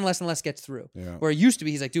less and less and less gets through. Yeah. Where it used to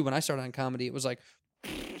be, he's like, dude, when I started on comedy, it was like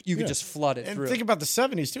you could just flood it And through. think about the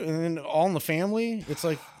 70s too. And then All in the Family, it's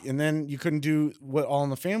like, and then you couldn't do what All in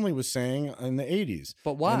the Family was saying in the 80s.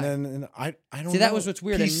 But why? And then I don't know. See, that was what's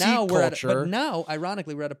weird. PC And now culture. now,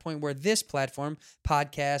 ironically, we're at a point where this platform,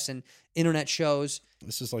 podcasts and internet shows,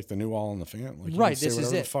 This is like the new All in the Family. Like, you right? can say This is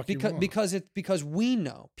whatever it. the fuck you want. Because we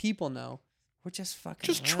know, people know, we're just fucking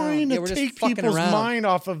Just around. trying to Yeah, we're just take fucking people's around. mind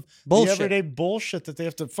off of Bullshit. the everyday bullshit that they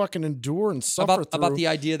have to fucking endure and suffer through. about the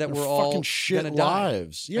idea that their we're all fucking shit gonna die.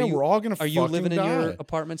 lives. Yeah, Are you- we're all gonna. Are you fucking living die. in your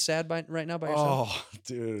apartment sad right now by yourself? Oh,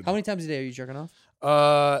 dude. How many times a day are you jerking off?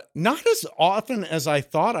 Not as often as I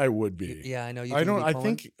thought I would be. Yeah, I know. You I could don't. be I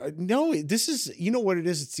pulling. think no. This is. You know what it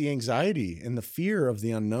is? It's the anxiety and the fear of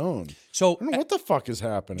the unknown. So. I don't know what the fuck is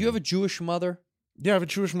happening. Do you have a Jewish mother? Yeah, I have a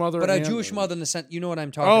Jewish mother. But a and- Jewish mother in the sense, you know what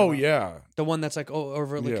I'm talking about. Oh yeah. The one that's like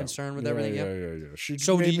overtly Yeah. concerned with Yeah, everything. Yeah, Yep. yeah. She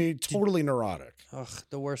So made do you- me totally neurotic. Ugh,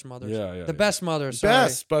 the worst mothers. Yeah. The best mothers. Sorry.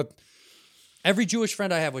 Best, but Every Jewish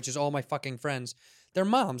friend I have, which is all my fucking friends, their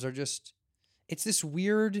moms are just. It's this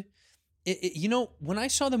weird. You know, when I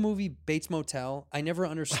saw the movie Bates Motel, I never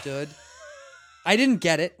understood. I didn't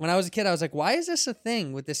get it. When I was a kid, I was like, why is this a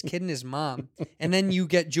thing with this kid and his mom? And then you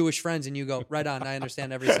get Jewish friends and you go, right on, I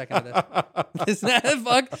understand every second of this. Isn't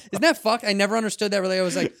that fuck? I never understood that really. I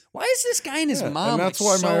was like, why is this guy and his mom? and that's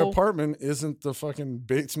like, why my so- apartment isn't the fucking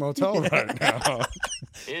Bates Motel right now.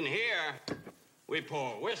 In here, we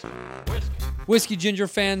pour whiskey. Whiskey Ginger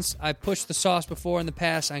fans, I pushed the sauce before in the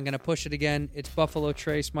past. I'm going to push it again. It's Buffalo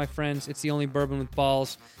Trace, my friends. It's the only bourbon with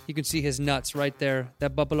balls. You can see his nuts right there.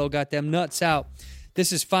 That Buffalo got them nuts out.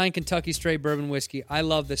 This is fine Kentucky straight bourbon whiskey. I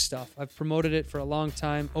love this stuff. I've promoted it for a long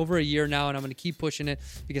time, over a year now, and I'm going to keep pushing it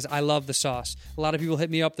because I love the sauce. A lot of people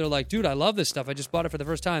hit me up. They're like, dude, I love this stuff. I just bought it for the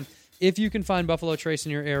first time. If you can find Buffalo Trace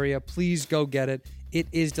in your area, please go get it. It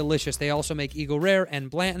is delicious. They also make Eagle Rare and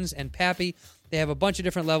Blanton's and Pappy. They have a bunch of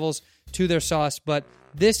different levels to their sauce, but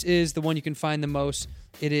this is the one you can find the most.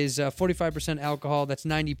 It is 45% alcohol. That's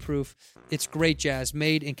 90 proof. It's great jazz,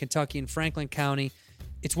 made in Kentucky in Franklin County.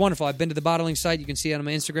 It's wonderful. I've been to the bottling site. You can see it on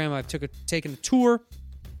my Instagram. I've taken a tour.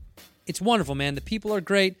 It's wonderful, man. The people are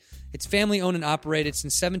great. It's family-owned and operated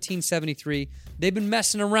since 1773. They've been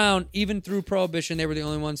messing around even through Prohibition. They were the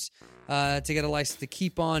only ones to get a license to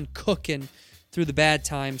keep on cooking through the bad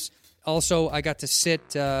times. Also, I got to sit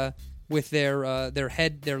with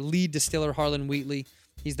their lead distiller, Harlan Wheatley.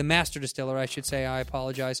 He's the master distiller, I should say. I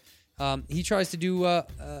apologize. He tries to do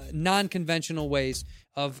non-conventional ways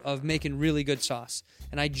of making really good sauce.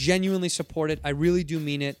 And I genuinely support it. I really do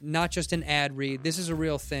mean it. Not just an ad read. This is a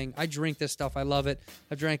real thing. I drink this stuff. I love it.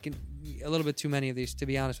 I've drank a little bit too many of these, to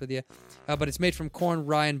be honest with you. But it's made from corn,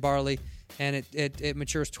 rye, and barley. And it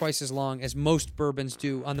matures twice as long as most bourbons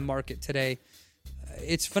do on the market today.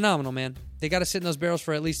 It's phenomenal, man. They got to sit in those barrels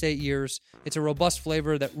for at least 8 years. It's a robust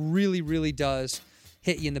flavor that really, really does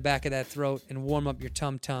hit you in the back of that throat and warm up your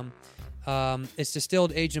tum-tum. It's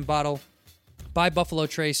distilled, aged, and bottled by Buffalo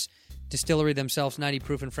Trace Distillery themselves, 90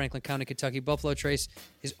 proof in Franklin County, Kentucky. Buffalo Trace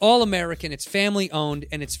is all American. It's family owned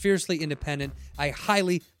and it's fiercely independent. I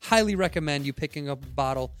highly, highly recommend you picking up a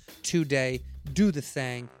bottle today. Do the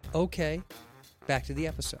thing. Okay, back to the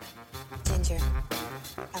episode. Ginger.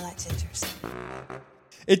 I like gingers.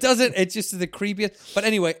 It doesn't. It's just the creepiest. But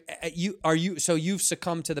anyway, you've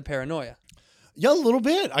succumbed to the paranoia. Yeah, a little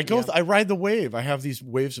bit. I ride the wave. I have these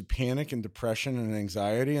waves of panic and depression and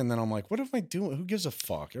anxiety, and then I'm like, what am I doing? Who gives a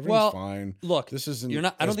fuck? Everything's fine. Look, this isn't you're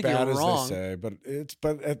not. I don't as think bad you're as wrong. they say, but it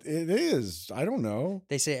is. I don't know.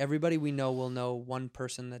 They say everybody we know will know one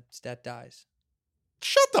person that dies.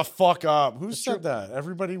 Shut the fuck up. Who That's said true. that?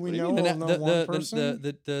 Everybody we know The, will know one person?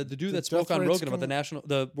 the dude The that spoke death on rate's Rogan about coming-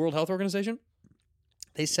 the World Health Organization,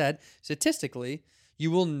 they said statistically you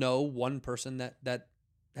will know one person that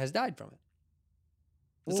has died from it.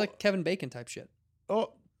 It's like Kevin Bacon type shit.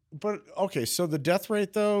 Oh, but okay. So the death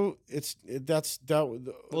rate, though,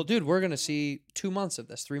 Well, dude, we're gonna see 2 months of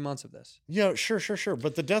this, 3 months of this. Yeah, sure.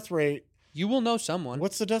 But the death rate. You will know someone.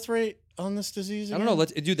 What's the death rate on this disease? I don't know.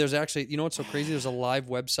 Dude, there's actually, you know what's so crazy? There's a live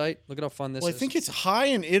website. Look at how fun this Well, is. I think it's high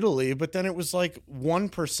in Italy, but then it was like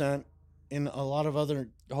 1% in a lot of other.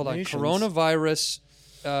 Hold on. nations. Coronavirus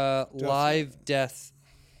live death.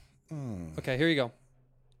 Okay, here you go.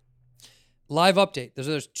 Live update.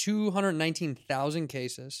 There's 219,000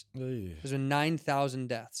 cases. Ugh. There's been 9,000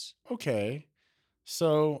 deaths. Okay,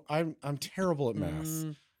 so I'm terrible at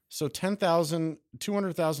math. So 200,000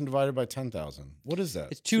 divided by 10,000. What is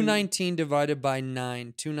that? It's 219 divided by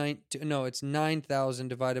 9. No, it's 9,000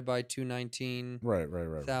 divided by 219,000.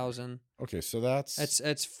 Right. Okay, so that's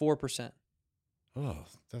 4%. oh,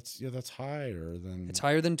 that's higher than It's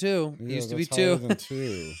higher than 2. It yeah, used to be that's higher 2. than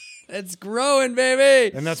 2. It's growing,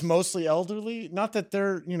 baby. And that's mostly elderly. Not that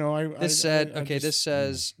they're, This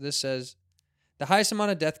says the highest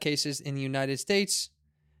amount of death cases in the United States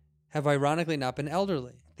have ironically not been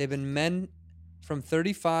elderly. They've been men from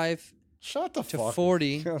 35 shut the to fuck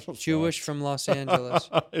 40, up. Jewish from Los Angeles.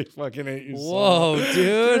 I fucking hate you. Whoa, so much.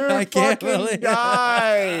 dude! I can't fucking believe it.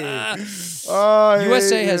 die. Oh, I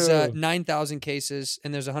USA hate has you. 9,000 cases,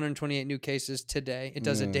 and there's 128 new cases today. It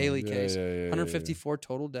does a daily case. 154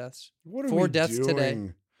 total deaths. What are 4 we deaths doing?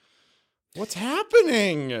 today. What's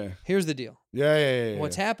happening? Here's the deal. Yeah.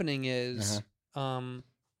 What's happening is,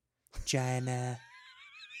 China.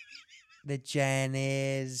 The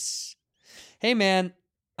Chinese. Hey, man,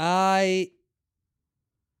 I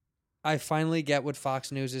finally get what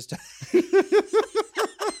Fox News is.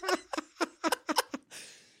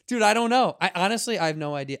 Dude, I don't know. I have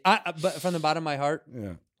no idea. But from the bottom of my heart,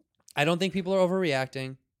 Yeah. I don't think people are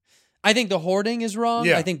overreacting. I think the hoarding is wrong.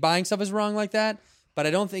 Yeah. I think buying stuff is wrong like that. But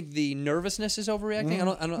I don't think the nervousness is overreacting.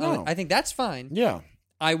 No. I think that's fine. Yeah.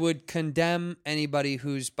 I would condemn anybody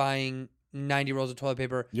who's buying 90 rolls of toilet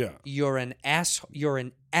paper. Yeah. You're an asshole. You're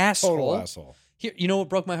an asshole. Total asshole. Here, you know what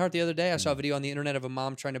broke my heart the other day? I saw a video on the internet of a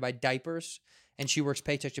mom trying to buy diapers, and she works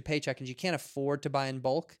paycheck to paycheck, and she can't afford to buy in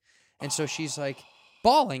bulk. And so she's like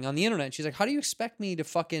bawling on the internet. She's like, how do you expect me to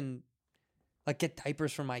fucking like get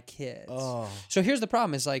diapers for my kids? Oh. So here's the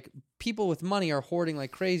problem is like people with money are hoarding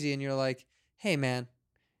like crazy, and you're like, hey, man,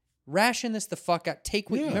 ration this the fuck out. Take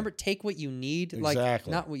what you need, like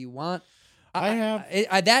Exactly. not what you want.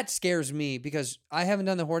 I that scares me because I haven't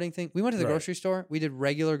done the hoarding thing. We went to the grocery store. We did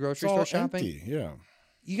regular grocery store shopping. Empty. Yeah.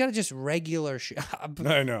 You got to just regular shop.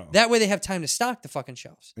 I know. That way they have time to stock the fucking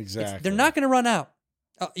shelves. Exactly. They're not going to run out.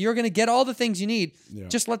 You're going to get all the things you need. Yeah.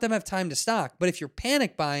 Just let them have time to stock. But if you're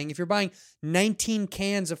panic buying, if you're buying 19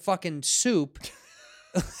 cans of fucking soup,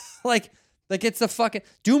 like it's the fucking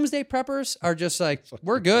doomsday preppers are just like,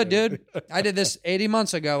 we're good, dude. I did this 80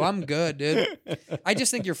 months ago. I'm good, dude. I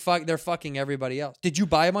just think they're fucking everybody else. Did you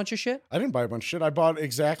buy a bunch of shit? I didn't buy a bunch of shit. I bought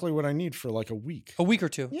exactly what I need for like a week. A week or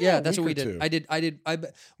two. Yeah, that's a what we week or did. two.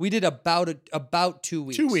 We did about 2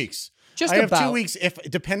 weeks. 2 weeks. Just I have about 2 weeks. If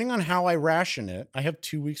depending on how I ration it, I have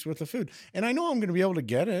 2 weeks worth of food, and I know I'm going to be able to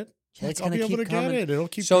get it. Yeah, it's I'll be gonna able to keep coming. get it. It'll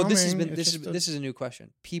keep so coming. this is a new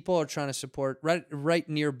question. People are trying to support right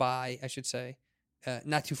nearby, I should say,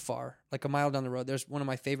 not too far, like a mile down the road. There's one of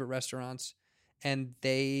my favorite restaurants, and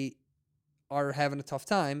they are having a tough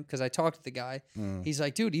time because I talked to the guy. He's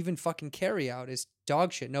like, dude, even fucking carry out is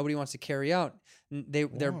dog shit. Nobody wants to carry out. They're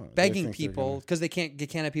begging think they're people because they can't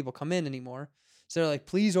have people come in anymore. So they're like,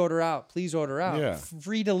 please order out. Please order out. Yeah.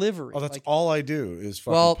 Free delivery. Oh, that's like, all I do is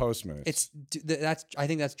fucking Postmates. I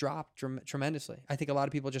think that's dropped tremendously. I think a lot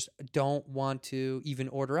of people just don't want to even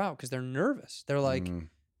order out because they're nervous. They're like,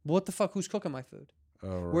 what the fuck? Who's cooking my food? Oh,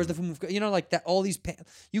 right. Where's the food? You know, like that. All these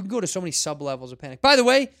you can go to so many sub levels of panic. By the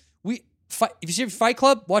way, if you see Fight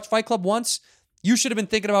Club, watch Fight Club once. You should have been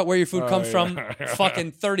thinking about where your food comes from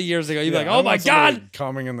fucking 30 years ago. You'd be like, oh my God.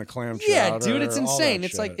 Coming in the clam Yeah, chowder, dude, it's all insane. that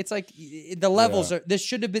It's shit. like the levels are. This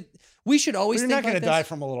should have been. We should always You're think not going like to die this.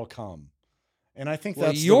 from a little cum. And I think Well,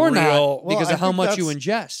 that's you're the real, not well, because I of how think much you that's-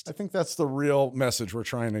 ingest. I think that's the real message we're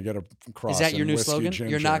trying to get across. Is that your in new Whiskey slogan? Ginger.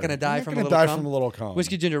 You're not going to die You're from a not little gonna die cum? from a little cum.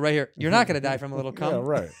 Whiskey Ginger right here. You're not going to die from a little cum. Yeah,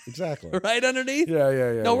 right. Exactly. Right underneath?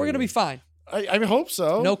 Yeah. No, we're going to be fine. I hope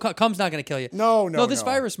so. No, cum's not going to kill you. No. No, this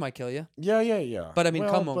virus might kill you. Yeah. But, I mean,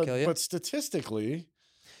 cum won't kill you. But statistically,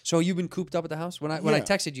 So you've been cooped up at the house? When I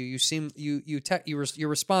texted you, you seemed your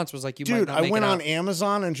response was like you might dude, not I make went it on out.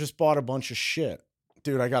 Amazon and just bought a bunch of shit.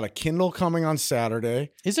 Dude, I got a Kindle coming on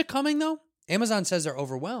Saturday. Is it coming though? Amazon says they're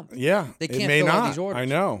overwhelmed. Yeah, They it can't may fill all not. these orders. I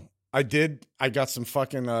know. I got some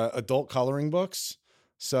fucking adult coloring books.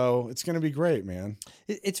 So it's going to be great, man.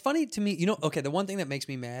 It's funny to me, okay, the one thing that makes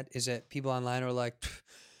me mad is that people online are like,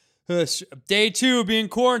 day 2 being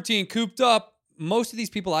quarantined, cooped up. Most of these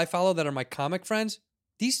people I follow that are my comic friends,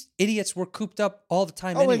 these idiots were cooped up all the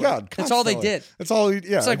time. Oh anyway. my God. That's all they constantly. did. That's all.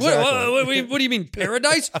 Yeah. It's like, exactly. what do you mean,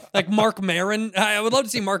 paradise? Like Mark Maron? I would love to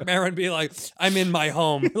see Mark Maron be like, I'm in my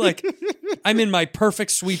home. Like, I'm in my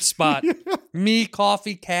perfect sweet spot. Me,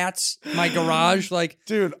 coffee, cats, my garage. Like,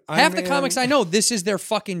 Dude, half the comics I know, this is their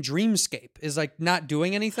fucking dreamscape, is like not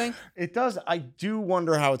doing anything. It does. I do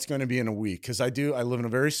wonder how it's going to be in a week because I live in a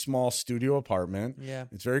very small studio apartment. Yeah.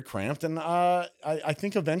 It's very cramped. And I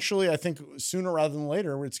think eventually, sooner rather than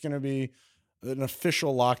later, it's going to be an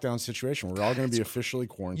official lockdown situation. We're all going to be officially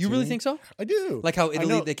quarantined. You really think so? I do. Like how I Italy,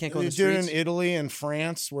 know they can't go in the they do it streets? in Italy and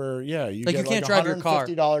France where, yeah, you Like, get you can't drive your car.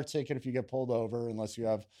 $150 ticket if you get pulled over unless you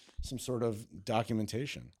have some sort of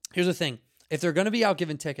documentation. Here's the thing. If they're going to be out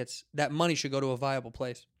giving tickets, that money should go to a viable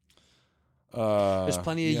place. There's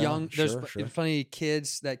plenty of there's plenty of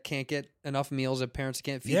kids that can't get enough meals. That parents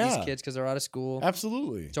can't feed these kids because they're out of school.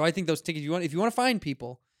 Absolutely. So I think those tickets, if you want to find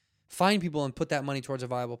people and put that money towards a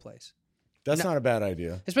viable place. That's not a bad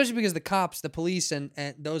idea. Especially because the cops, the police, and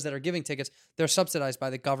those that are giving tickets, they're subsidized by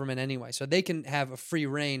the government anyway. So they can have a free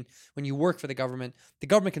reign when you work for the government. The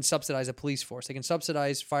government can subsidize a police force. They can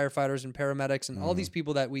subsidize firefighters and paramedics and all these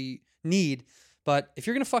people that we need. But if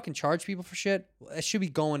you're going to fucking charge people for shit, it should be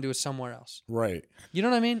going to somewhere else. Right. You know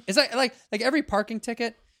what I mean? It's like every parking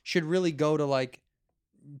ticket should really go to like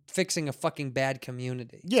fixing a fucking bad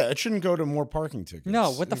community. Yeah, it shouldn't go to more parking tickets. No,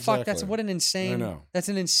 what the fuck? Exactly. That's what an insane. I know. That's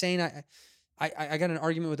an insane. I got in an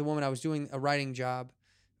argument with a woman. I was doing a writing job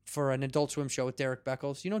for an Adult Swim show with Derek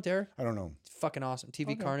Beckles. You know Derek? I don't know. Fucking awesome.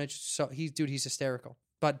 TV Carnage. So he's hysterical.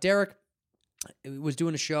 But Derek was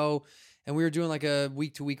doing a show and we were doing like a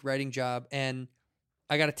week-to-week writing job and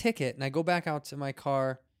I got a ticket and I go back out to my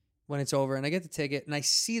car when it's over and I get the ticket and I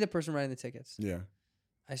see the person writing the tickets. Yeah.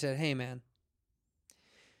 I said, "Hey man,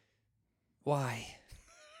 why?"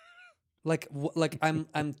 Like I'm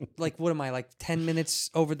like, what am I, like 10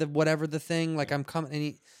 minutes over the whatever the thing? Like I'm coming, and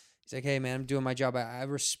he's like, "Hey man, I'm doing my job. I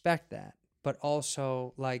respect that, but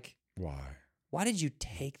also like, why did you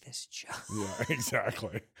take this job?" Yeah,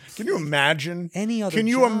 exactly. Can you imagine any other? Can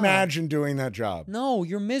you job? imagine doing that job? No,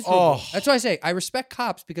 you're miserable. Oh. That's why I say I respect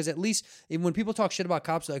cops because at least when people talk shit about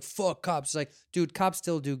cops, they're like, "Fuck cops." It's like, dude, cops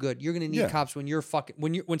still do good. You're gonna need cops when you're fucking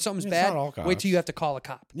when something's It's bad. not all cops. Wait till you have to call a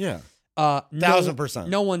cop. Yeah. 1000%.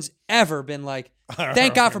 No one's ever been like,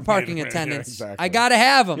 "Thank God for parking attendants. Exactly. I gotta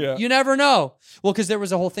have them." Yeah. You never know. Well, because there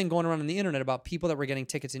was a whole thing going around on the internet about people that were getting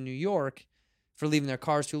tickets in New York for leaving their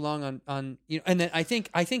cars too long on and then I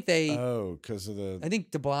think they because of the I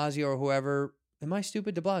think De Blasio or whoever. Am I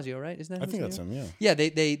stupid? De Blasio, right? Isn't that? I think that's him. Yeah.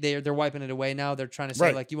 Yeah, they're wiping it away now. They're trying to say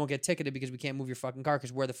Right. like you won't get ticketed because we can't move your fucking car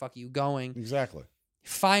because where the fuck are you going? Exactly.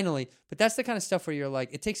 Finally, but that's the kind of stuff where you're like,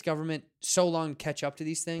 it takes government so long to catch up to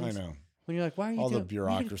these things. I know. When you're like, why are you All the doing,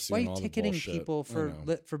 bureaucracy why are and you all the ticketing bullshit. people I for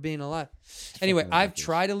know. for being alive? Anyway, fucking I've ridiculous.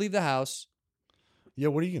 tried to leave the house. Yeah.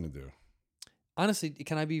 What are you gonna do? Honestly,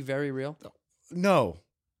 can I be very real? No.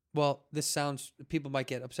 Well, this sounds, people might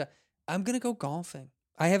get upset. I'm gonna go golfing.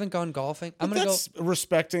 I haven't gone golfing. I'm But gonna that's go.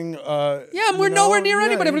 respecting. Yeah, we're nowhere near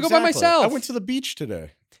anybody. I'm gonna go by myself. I went to the beach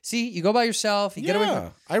today. See, you go by yourself. You get away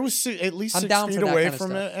from. I was at least I'm 6 down feet for that away kind of from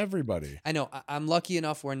stuff. everybody. I know. I'm lucky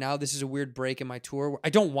enough where now this is a weird break in my tour. Where I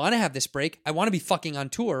don't want to have this break. I want to be fucking on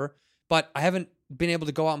tour, but I haven't been able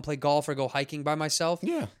to go out and play golf or go hiking by myself.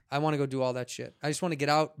 Yeah. I want to go do all that shit. I just want to get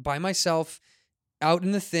out by myself, out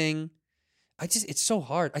in the thing. It's so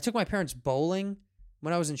hard. I took my parents bowling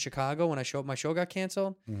when I was in Chicago when my show got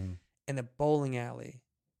canceled, and the bowling alley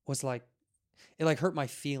was like, it like hurt my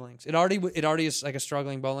feelings. It already is like a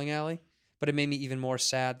struggling bowling alley, but it made me even more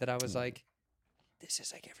sad that I was like, this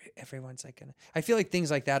is like everyone's like gonna. I feel like things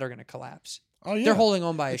like that are gonna collapse. Oh yeah. They're holding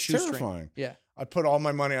on by It's a shoestring. terrifying. Yeah. I put all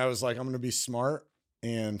my money. I was like, I'm going to be smart.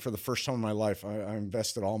 And for the first time in my life, I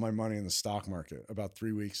invested all my money in the stock market about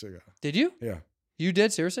 3 weeks ago. Did you? Yeah. You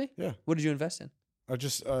did? Seriously? Yeah. What did you invest in? I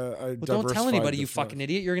just Well, don't tell anybody, you fucking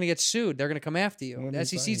idiot. You're gonna get sued. They're gonna come after you. What The are you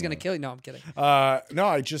SEC's talking gonna about? kill you. No, I'm kidding. No,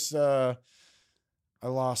 I just I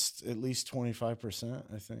lost at least 25%,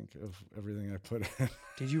 I think, of everything I put in.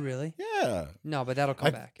 Did you really? Yeah. No, but that'll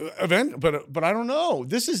come back. But I don't know.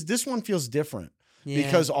 This one feels different. Yeah.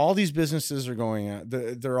 Because all these businesses are going out,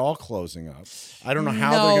 they're all closing up. I don't know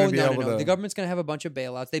how they're going to be able to. The government's going to have a bunch of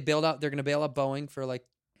bailouts. They're going to bail out Boeing for like,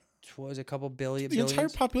 what was it, a couple billion? The entire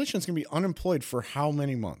population is going to be unemployed for how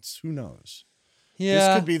many months? Who knows? Yeah.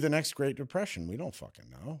 This could be the next Great Depression. We don't fucking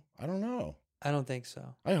know. I don't know. I don't think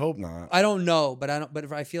so. I hope not. I don't know, but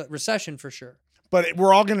I feel like recession for sure. But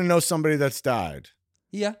we're all going to know somebody that's died.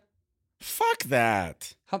 Yeah. Fuck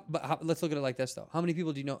that. Let's look at it like this though. How many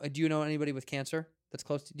people do you know? Do you know anybody with cancer that's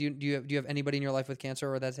close to? Do you have anybody in your life with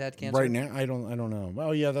cancer or that's had cancer? Right now, I don't know.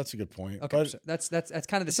 Well, yeah, that's a good point. Okay, but so that's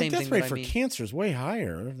kind of the same death thing. rate that for I mean. cancer is way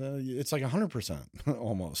higher. It's like 100%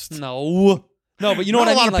 almost. No, but you know Not what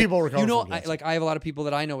I a lot mean. of Like, people recover you know, from cancer. I have a lot of people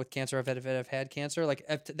that I know with cancer. Have had cancer. Like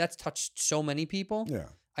that's touched so many people. Yeah.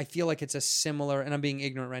 I feel like it's a similar, and I'm being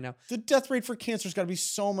ignorant right now. The death rate for cancer's got to be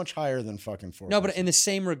so much higher than fucking 4%. No, but in the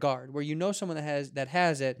same regard, where you know someone that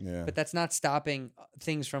has it, Yeah. but that's not stopping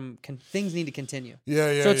things from things need to continue.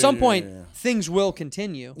 Yeah. So at some point, yeah. things will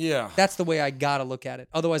continue. Yeah. That's the way I gotta look at it.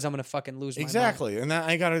 Otherwise, I'm gonna fucking lose my mind. Exactly. And that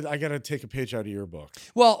I gotta take a page out of your book.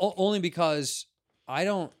 Well, only because I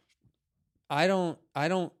don't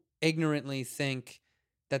ignorantly think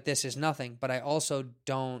that this is nothing, but I also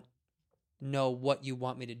don't know what you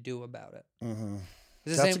want me to do about it. Mm-hmm. It's the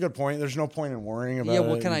That's same- a good point. There's no point in worrying about it. Yeah,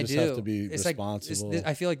 what can You I just do? have to be It's responsible.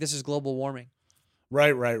 I feel like this is global warming.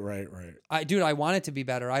 Right. Dude, I want it to be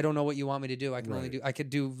better. I don't know what you want me to do. I can only Right. do. I could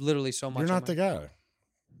do literally so much. You're on not the guy.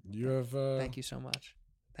 You have. Thank you so much.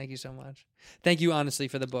 Thank you so much. Thank you honestly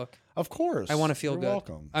for the book. Of course. I wanna feel You're good.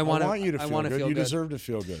 welcome. I want you to feel good. feel You good. deserve to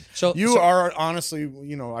feel good. So You are honestly,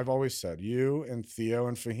 I've always said you and Theo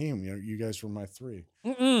and Fahim. You guys were my three,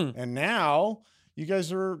 and now you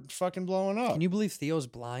guys are fucking blowing up. Can you believe Theo's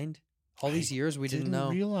blind? All these years we didn't know.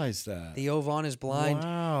 Realize that. Theo Vaughn is blind,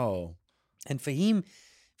 Wow. and Fahim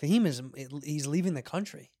he's leaving the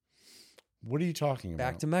country, What are you talking about?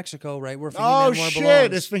 back to Mexico, right where Fahim Oh Anwar shit!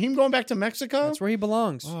 belongs. Is Fahim going back to Mexico? That's where he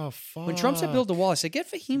belongs. Oh fuck! When Trump said build the wall, I said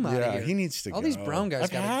get Fahim out of Yeah, here. he needs to All go. these brown guys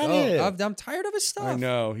I've gotta had go. it. I'm tired of his stuff. I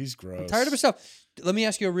know he's gross. I'm tired of his stuff. Let me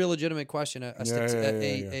ask you a real legitimate question.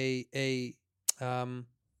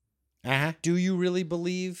 Uh-huh. Do you really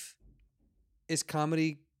believe is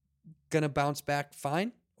comedy gonna bounce back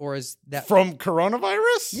fine, or is that From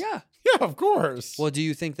coronavirus? Yeah. Yeah, of course. Well, do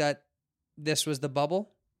you think that this was the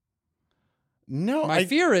bubble? no, My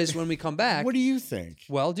fear is when we come back. What do you think?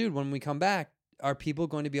 Well, dude, when we come back, are people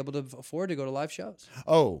going to be able to afford to go to live shows?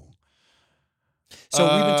 Oh, So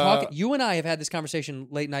we've been talking. You and I have had this conversation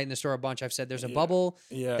late night in the store a bunch. I've said there's a bubble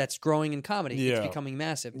yeah. that's growing in comedy. Yeah. It's becoming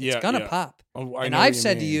massive. Yeah, It's gonna yeah. pop. Oh, I And know what I've you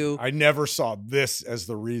said to mean. you, I never saw this as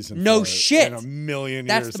the reason. No for it shit. In a million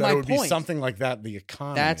That's years, my that would be point. something like that. The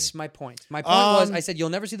economy. That's my point. My point was, Um, I said you'll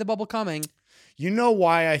never see the bubble coming. You know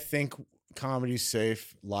why I think comedy's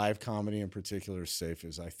safe, live comedy in particular is safe,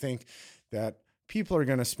 is I think that people are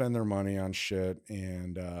going to spend their money on shit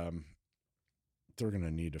and they're going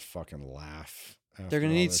to need to fucking laugh. They're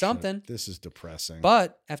going to need something. Shit. This is depressing.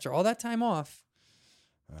 But after all that time off,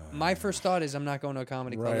 my first thought is I'm not going to a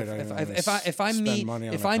comedy club. Right, I know. If I'm Spend me, money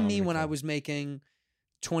on if a I'm me comedy when I club. was making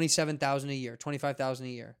 $27,000 a year, $25,000 a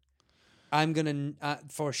year, I'm gonna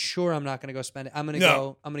for sure I'm not gonna go spend it. I'm gonna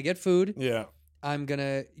go. I'm gonna get food. Yeah. I'm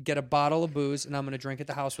gonna get a bottle of booze and I'm gonna drink at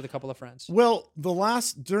the house with a couple of friends. Well,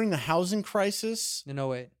 during the housing crisis In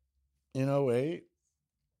 08. in 08,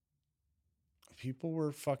 people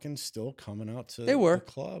were fucking still coming out to They were. the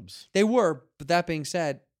clubs. They were, but that being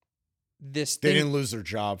said, They thing, didn't lose their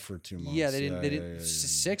job for 2 months. Yeah, they didn't. They Yeah, didn't. yeah.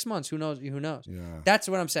 6 months. Who knows? Who knows? Yeah. That's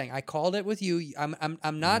what I'm saying. I called it with you.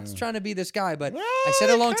 I'm not trying to be this guy, but Well, I said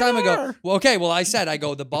it a long time ago. kinda are. Well, okay. Well, I said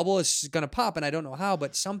the bubble is gonna pop, and I don't know how,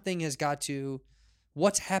 but something has got to.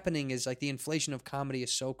 What's happening is like the inflation of comedy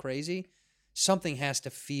is so crazy. Something has to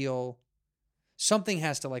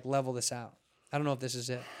like level this out. I don't know if this is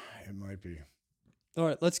it. It might be. All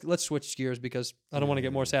right, let's switch gears because I don't want to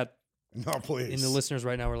get more sad. No, please. And the listeners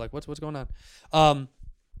right now are like, what's going on?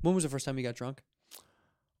 When was the first time you got drunk?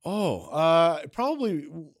 Oh, probably.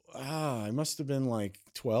 I must have been like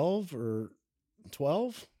 12 or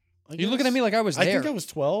 12. You're looking at me like I was there. I think I was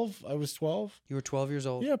 12. I was 12. You were 12 years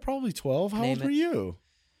old. Yeah, probably 12. How Name old were it. you?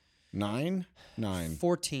 9? 9.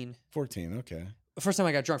 14. 14. Okay. The first time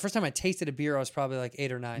I got drunk, first time I tasted a beer, I was probably like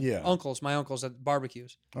 8 or 9. Yeah. My uncles at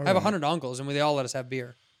barbecues. All I have right. 100 uncles, and they all let us have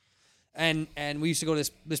beer. And we used to go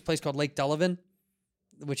to this place called Lake Delavan,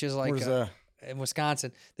 which is like Where's that? in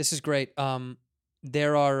Wisconsin. This is great.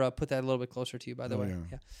 There are put that a little bit closer to you, by the way.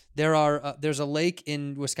 Yeah. There are there's a lake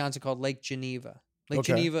in Wisconsin called Lake Geneva. Lake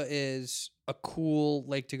Okay. Geneva is a cool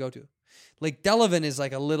lake to go to. Lake Delavan is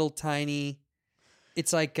like a little tiny.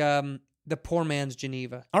 It's like the poor man's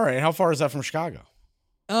Geneva. All right. How far is that from Chicago?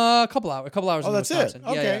 A couple hours. Oh, in that's it. Wisconsin.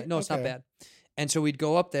 Yeah, Okay, yeah. No, it's not okay. bad. And so we'd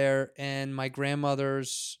go up there, and my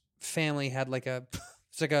grandmother's family had like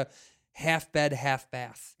it's like a half bed, half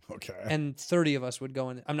bath. Okay. And 30 of us would go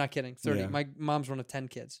in. I'm not kidding. 30. Yeah. My mom's one of 10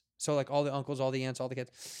 kids. So like all the uncles, all the aunts, all the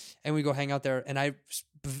kids. And we go hang out there. And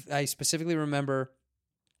I specifically remember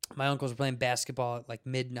my uncles were playing basketball at like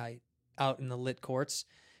midnight out in the lit courts.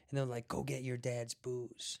 And they were like, go get your dad's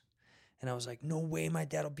booze. And I was like, no way my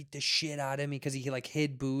dad will beat the shit out of me because he like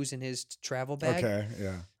hid booze in his travel bag. Okay.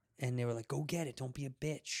 Yeah. And they were like, go get it. Don't be a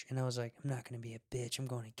bitch. And I was like, I'm not going to be a bitch. I'm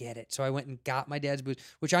going to get it. So I went and got my dad's booze,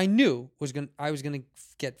 which I knew I was going to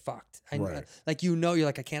get fucked. Right. Like, you're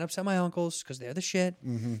like, I can't upset my uncles because they're the shit.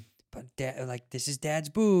 Mm-hmm. But dad, like, this is dad's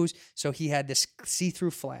booze. So he had this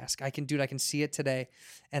see-through flask. I can see it today.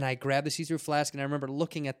 And I grabbed the see-through flask, and I remember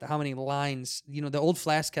looking at how many lines, the old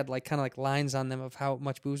flask had like kind of like lines on them of how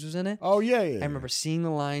much booze was in it. Oh, yeah. I remember seeing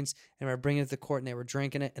the lines, and I remember bringing it to the court, and they were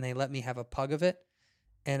drinking it, and they let me have a pug of it.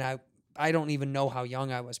 And I don't even know how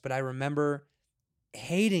young I was, but I remember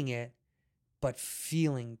hating it, but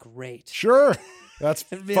feeling great. Sure. That's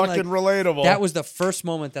And fucking being like, relatable. That was the first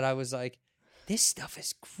moment that I was like, this stuff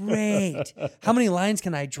is great. How many lines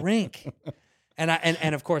can I drink?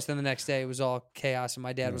 And of course, then the next day it was all chaos, and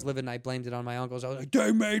my dad was livid, and I blamed it on my uncles. I was like,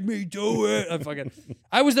 they made me do it.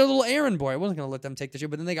 I was their little errand boy. I wasn't going to let them take the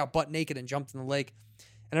shit, but then they got butt naked and jumped in the lake.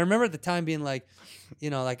 And I remember at the time being like,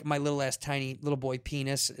 like my little ass tiny little boy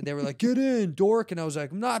penis. They were like, get in, dork. And I was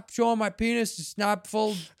like, I'm not showing my penis. It's not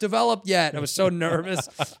full developed yet. I was so nervous.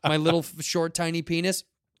 My little short tiny penis.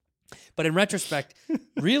 But in retrospect,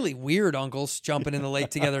 really weird uncles jumping in the lake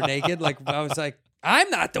together naked. Like I was like, I'm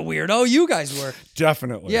not the weirdo. You guys were.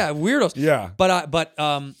 Definitely. Yeah, weirdos. Yeah. But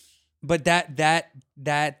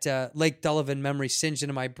that Lake Delavan memory singed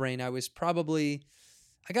into my brain. I was probably,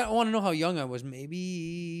 I want to know how young I was.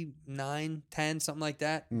 Maybe 9, 10, something like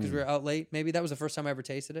that. Because we were out late. Maybe that was the first time I ever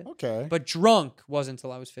tasted it. Okay. But drunk wasn't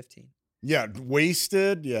until I was 15. Yeah.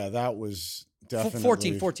 Wasted. Yeah. That was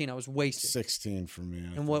definitely 14, I was wasted. 16 for me.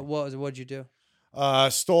 And what'd you do?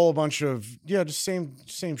 Stole a bunch of just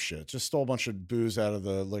same shit. Just stole a bunch of booze out of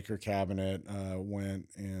the liquor cabinet. Went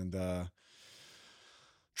and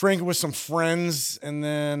drank with some friends, and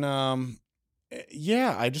then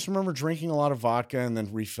I just remember drinking a lot of vodka and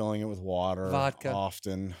then refilling it with water. Vodka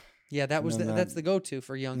often. Yeah, that's the go-to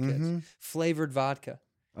for young kids. Flavored vodka.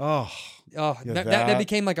 Oh, yeah, that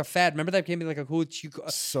became like a fad. Remember that became like a cool.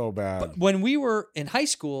 So bad. But when we were in high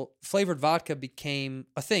school, flavored vodka became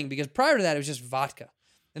a thing because prior to that it was just vodka,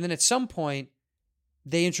 and then at some point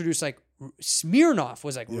they introduced like Smirnoff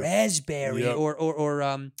was like raspberry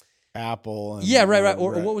or apple. And, right.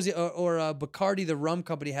 Or what was it? Or Bacardi, the rum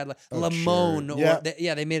company had like limon. Cherry.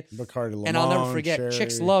 Yeah. They made Bacardi limon. And I'll never forget, cherry.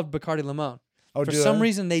 chicks loved Bacardi limon. Oh, For do some they?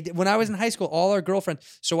 reason, they did. When I was in high school, all our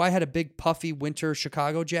girlfriends. So I had a big puffy winter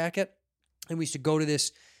Chicago jacket, and we used to go to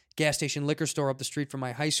this gas station liquor store up the street from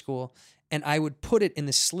my high school, and I would put it in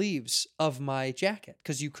the sleeves of my jacket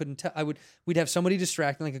because you couldn't tell. We'd have somebody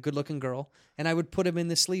distracting, like a good-looking girl, and I would put him in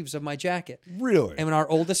the sleeves of my jacket. Really? And when our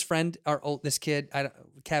oldest friend, this kid,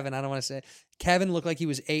 Kevin, I don't want to say, Kevin looked like he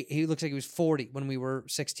was 8. He looks like he was 40 when we were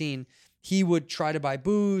 16. He would try to buy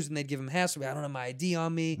booze, and they'd give him hassle. I don't have my ID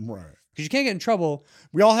on me. Right. Because you can't get in trouble.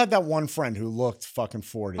 We all had that one friend who looked fucking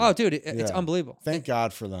 40. Oh, dude, it's Yeah. unbelievable. Thank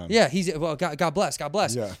God for them. Yeah, God bless.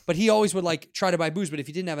 Yeah. But he always would like try to buy booze. But if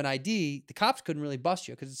you didn't have an ID, the cops couldn't really bust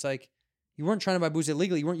you because it's like you weren't trying to buy booze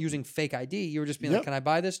illegally. You weren't using fake ID. You were just being like, "Can I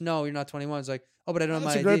buy this?" No, you're not 21. It's like, "Oh, but I don't have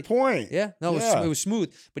my That's a ID." good point. Yeah, no, Yeah. It was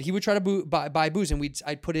smooth. But he would try to buy booze, and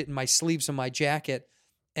I'd put it in my sleeves of my jacket,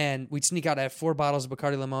 and we'd sneak out. I had 4 bottles of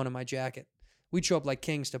Bacardi Limon in my jacket. We'd show up like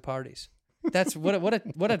kings to parties. That's what a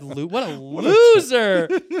loser.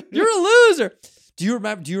 You're a loser. Do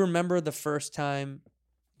you remember the first time?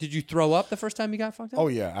 Did you throw up the first time you got fucked up? Oh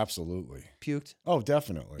yeah, absolutely. Puked? Oh,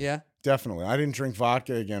 definitely. Yeah. Definitely. I didn't drink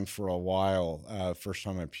vodka again for a while. First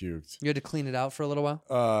time I puked. You had to clean it out for a little while?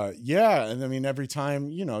 Yeah, and I mean every time,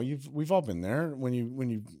 we've all been there when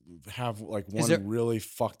you have like one really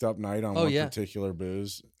fucked up night on one particular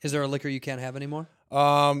booze. Is there a liquor you can't have anymore?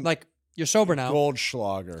 Like you're sober now.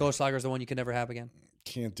 Goldschlager. Goldschlager is the one you can never have again.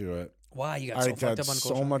 Can't do it. Why? You got so fucked up on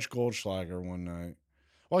Goldschlager. So much Goldschlager one night.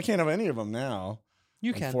 Well, I can't have any of them now.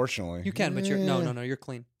 You can. Unfortunately. You can, but no, you're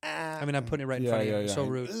clean. I mean, I'm putting it right in front of you. It's so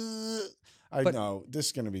rude. I But- know this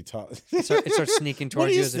is going to be tough. It starts sneaking What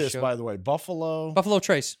towards you is as a this, show. by the way? Buffalo. Buffalo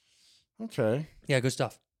Trace. Okay. Yeah, good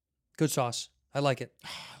stuff. Good sauce. I like it.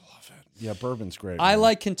 Yeah, bourbon's great. I man.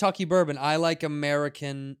 like Kentucky bourbon. I like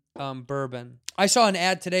American bourbon. I saw an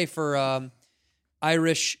ad today for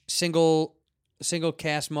Irish single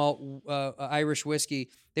cask malt Irish whiskey.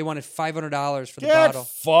 They wanted $500 for the Get bottle.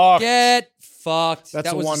 fucked. Get fucked. That's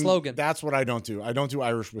that was one the slogan. That's what I don't do. I don't do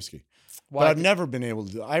Irish whiskey. Why? But I've never been able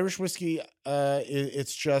to do Irish whiskey.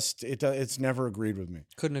 It's never agreed with me.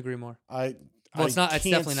 Couldn't agree more. Well, it's not- it's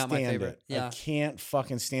can't definitely not my stand favorite. it. Yeah. I can't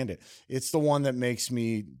fucking stand it. It's the one that makes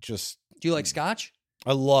me just. Do you like Scotch?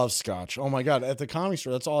 I love Scotch. Oh my god! At the Comedy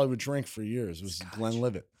Store, that's all I would drink for years. Was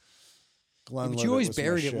Glenlivet. But you always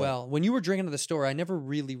buried it well. When you were drinking at the store, I never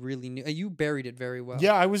really knew. You buried it very well.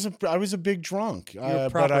 Yeah, I was a big drunk. You're a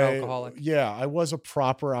proper alcoholic. Yeah, I was a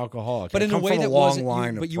proper alcoholic. But I in a come way from that long wasn't.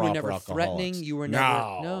 line But of you were proper never alcoholics. threatening. You were never.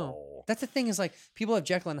 No. That's the thing. Is like people have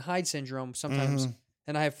Jekyll and Hyde syndrome sometimes,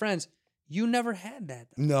 and I have friends. You never had that.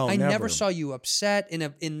 No, I never never. saw you upset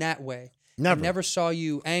in that way. Never. I never saw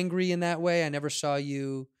you angry in that way. I never saw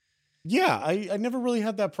you. Yeah, I never really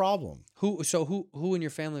had that problem. Who in your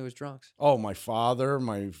family was drunks? Oh, my father,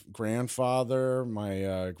 my grandfather,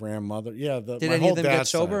 my grandmother. Yeah, Did my any whole of them get dad's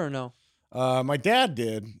sober side. or no? My dad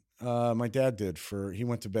did. He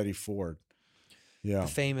went to Betty Ford. Yeah,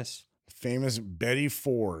 Famous. famous Betty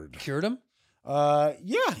Ford. Cured him?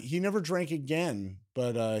 Yeah, he never drank again,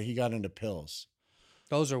 but he got into pills.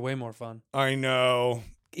 Those are way more fun. I know.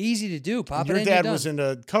 Easy to do. Pop Your it in. dad you're was done.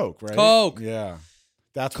 into Coke, right? Coke. Yeah,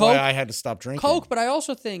 that's Coke. why I had to stop drinking. Coke, but I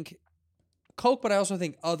also think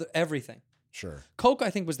everything. Sure. Coke, I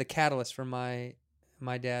think, was the catalyst for my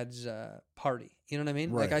dad's party. You know what I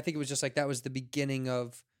mean? Like, Right. I think it was just like that was the beginning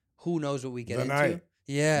of who knows what we get The into. night.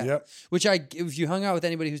 Yeah. Yep. Which if you hung out with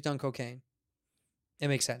anybody who's done cocaine, it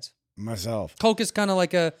makes sense. Myself. Coke is kind of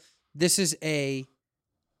like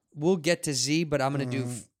we'll get to Z, but I'm gonna do.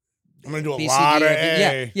 I'm gonna do a B, C, lot D, of E, F, G.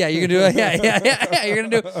 A. Yeah, you're gonna do yeah. You're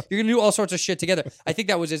gonna do all sorts of shit together. I think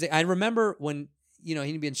that was his. I remember when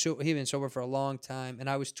he'd been sober for a long time, and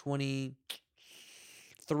I was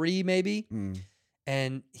 23 maybe,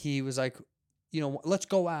 and he was like, let's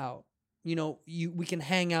go out. We can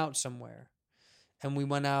hang out somewhere, and we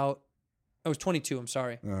went out. I was 22. I'm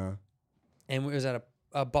sorry, Uh-huh. and we was at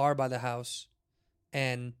a bar by the house,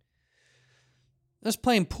 and I was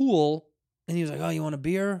playing pool, and he was like, "Oh, you want a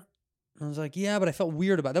beer?" I was like, "Yeah," but I felt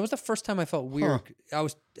weird about it. That was the first time I felt weird.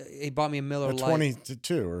 He bought me a Miller At Lite.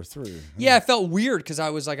 22 or 3. Yeah, I felt weird because I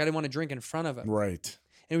was like, I didn't want to drink in front of him. Right.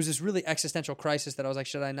 And it was this really existential crisis that I was like,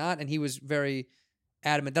 should I not? And he was very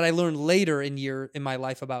adamant. That I learned later in my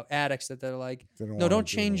life about addicts that they're like, Didn't no, wanna don't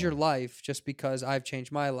do change it. your life just because I've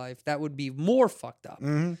changed my life. That would be more fucked up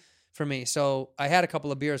for me. So I had a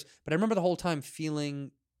couple of beers, but I remember the whole time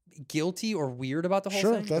feeling guilty or weird about the whole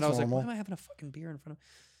Sure, thing. that's And I was normal. like, why am I having a fucking beer in front of me?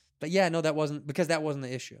 But yeah, no, that wasn't the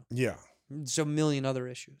issue. Yeah. There's a million other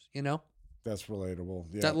issues, That's relatable.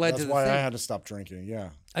 Yeah. That led That's to the why thing. I had to stop drinking. Yeah.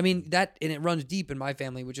 I mean, and it runs deep in my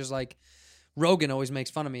family, which is like, Rogan always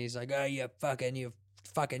makes fun of me. He's like, oh, you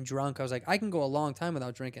fucking drunk. I was like, I can go a long time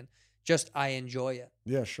without drinking. Just I enjoy it.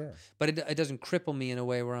 Yeah, sure. But it doesn't cripple me in a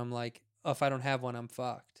way where I'm like, oh, if I don't have one, I'm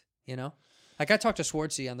fucked. Like I talked to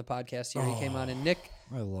Swartzy on the podcast here. He came on, and Nick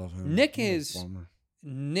I love him. Nick What a is- bummer.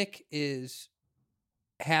 is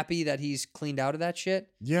happy that he's cleaned out of that shit.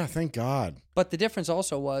 Yeah, thank God. But the difference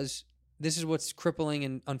also was, this is what's crippling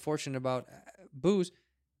and unfortunate about booze.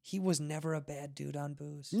 He was never a bad dude on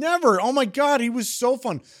booze. Never. Oh my God, he was so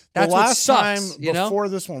fun. That's the what last sucks, time you know? before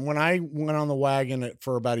this one, when I went on the wagon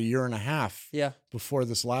for about a year and a half. Yeah. Before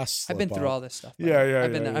this last. I've been slip through up. all this stuff. Yeah, yeah,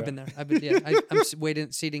 I've been yeah, there. yeah. I've been there.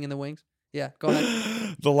 I'm seating in the wings. Yeah, go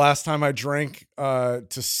ahead. The last time I drank to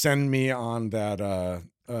send me on that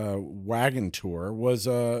wagon tour was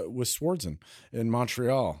Swartzen in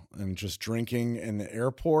Montreal, and just drinking in the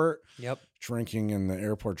airport. Yep. Drinking in the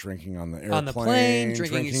airport, drinking on the airplane, On the plane,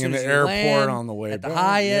 drinking as soon in the as you airport land, on the way at the back,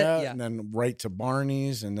 Hyatt, yeah. and then right to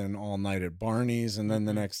Barney's, and then all night at Barney's, and then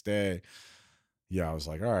the next day. Yeah, I was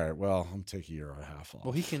like, all right, well, I'm taking a year and a half off.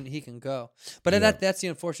 Well, he can go, but Yeah. that's the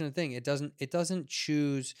unfortunate thing. It doesn't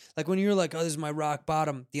choose, like when you're like, oh, this is my rock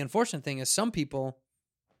bottom. The unfortunate thing is some people,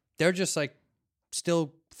 they're just like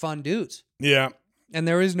still fun dudes, Yeah, and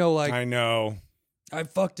there is no like, I know. I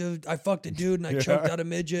fucked a dude and I Yeah. choked out a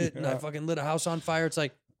midget and I Yeah. fucking lit a house on fire. It's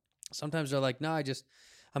like sometimes they're like, no,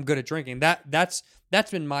 I'm good at drinking. That's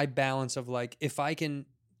been my balance of like, if I can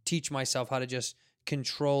teach myself how to just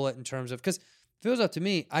control it in terms of, because if it was up to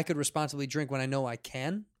me, I could responsibly drink when I know I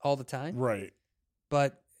can all the time, Right.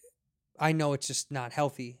 but I know it's just not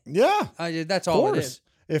healthy. Yeah. That's Of all it course.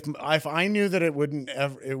 is. if I knew that it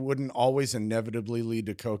wouldn't always inevitably lead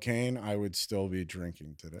to cocaine, I would still be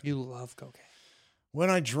drinking today. You love cocaine. When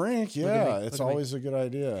I drink, at yeah, me. it's Look at me. always a good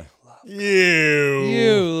idea. You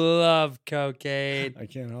You. love cocaine. I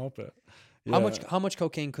can't help it. How Yeah. much? How much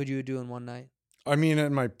cocaine could you do in one night? I mean,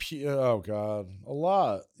 in my oh god, a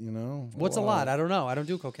lot. You know, What's a lot? I don't know. I don't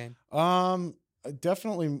do cocaine.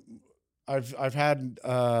 Definitely. I've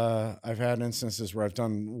had instances where I've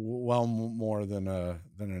done well more than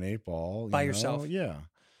an 8 ball By yourself? Yeah.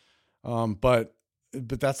 But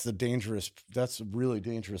that's that's a really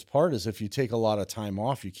dangerous part is if you take a lot of time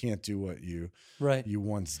off, you can't do what you Right.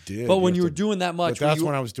 once did. But when have you were to- doing that much, but that's were you,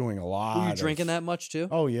 when I was doing a lot. were you of- drinking that much too?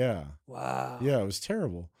 Oh yeah. Wow. Yeah, it was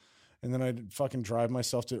terrible. And then I'd fucking drive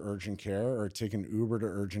myself to urgent care or take an Uber to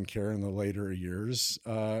urgent care in the later years.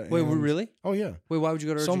 Wait, and- really? Oh yeah. Wait, why would you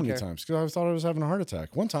go to So urgent many care? times because I thought I was having a heart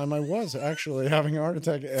attack. One time I was actually having a heart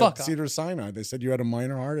attack at Fuck off. Cedars-Sinai. They said you had a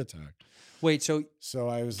minor heart attack. Wait, so So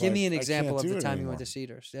I was give me like, an I example can't of do the it time you anymore. went to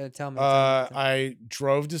Cedars. Yeah, tell me. I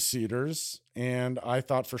drove to Cedars and I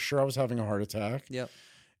thought for sure I was having a heart attack. Yep.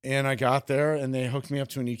 And I got there and they hooked me up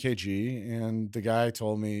to an EKG and the guy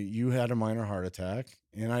told me you had a minor heart attack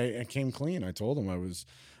and I came clean. I told him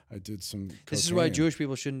I did some cocaine. This is why Jewish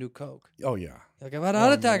people shouldn't do coke. Oh yeah. Like, I've had a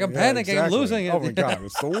heart attack. I'm Yeah, panicking. exactly. I'm losing it. Oh my god,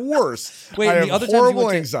 it's the worst. Wait, I the have other times you horrible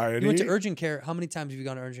went to, anxiety. You went to urgent care. How many times have you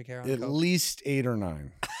gone to urgent care on At coke? least 8 or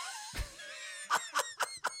 9.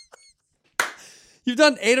 You've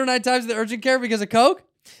done 8 or 9 times at the urgent care because of coke?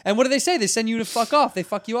 And what do they say? They send you to fuck off. They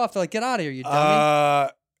fuck you off. They're like, get out of here, you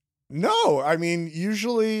dummy. No, I mean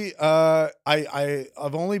usually I've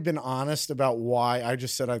only been honest about why. I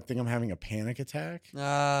just said I think I'm having a panic attack,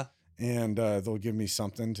 and they'll give me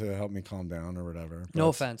something to help me calm down or whatever. No But-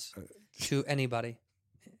 offense to anybody.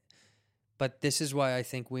 But this is why I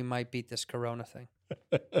think we might beat this corona thing.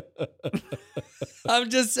 I'm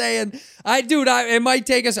just saying. It might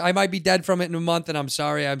take us. I might be dead from it in a month, and I'm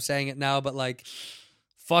sorry I'm saying it now, but like,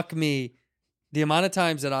 fuck me. The amount of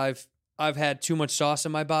times that I've had too much sauce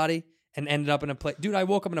in my body and ended up in a place. Dude, I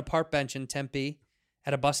woke up in a park bench in Tempe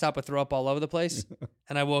at a bus stop with throw up all over the place.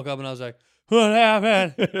 And I woke up and I was like, what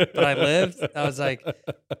happened? But I lived. I was like,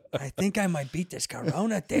 I think I might beat this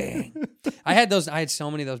corona thing. I had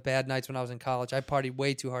so many of those bad nights when I was in college. I partied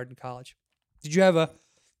way too hard in college. Did you have a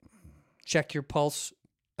check your pulse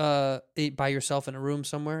by yourself in a room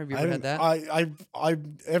somewhere? Have you ever had that? I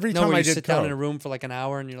every No, time where I you did sit down coke- in a room for like an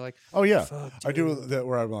hour and you're like, Oh yeah, Fuck, I do dude. that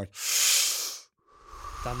where I'm like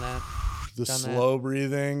done that. the Done that. slow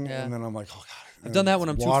breathing, Yeah. and then I'm like, oh god. I've done that when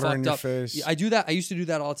I'm too water fucked in your up. face. Yeah, I do that. I used to do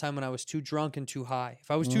that all the time when I was too drunk and too high. If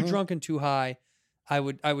I was Mm-hmm. too drunk and too high, I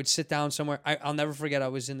would sit down somewhere. I'll never forget. I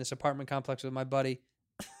was in this apartment complex with my buddy.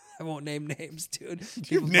 I won't name names, dude.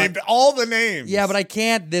 You've named all the names. Yeah, but I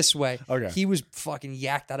can't this way. Okay. He was fucking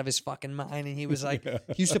yacked out of his fucking mind, and he was like,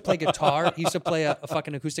 he used to play guitar. He used to play a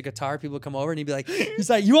fucking acoustic guitar. People would come over, and he'd be like,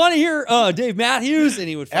 you want to hear Dave Matthews? And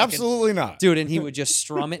he would fucking, Absolutely not. dude, and he would just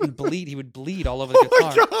strum it and bleed. He would bleed all over the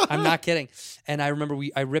guitar. I'm not kidding. And I remember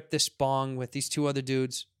I ripped this bong with these 2 other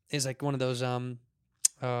dudes. It's like one of those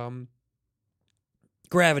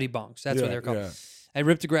gravity bongs. That's what they're called. Yeah. I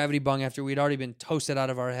ripped a gravity bong after we'd already been toasted out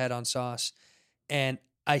of our head on sauce, and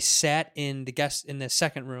I sat in the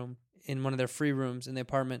second room in one of their free rooms in the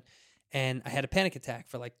apartment, and I had a panic attack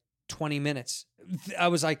for like 20 minutes. I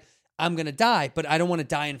was like, I'm gonna die, but I don't want to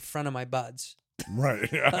die in front of my buds.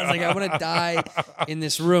 Right. I was like, I want to die in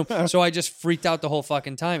this room. So I just freaked out the whole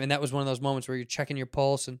fucking time, and that was one of those moments where you're checking your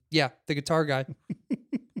pulse, and yeah, the guitar guy.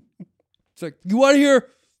 It's like, you want to hear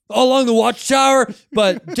All Along the Watchtower,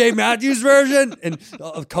 but Dave Matthews version? And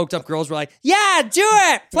coked up girls were like, yeah, do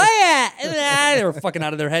it, play it. They were fucking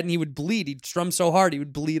out of their head, and he would bleed. He'd strum so hard, he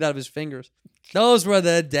would bleed out of his fingers. Those were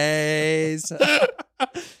the days.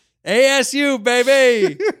 ASU,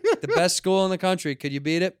 baby. The best school in the country. Could you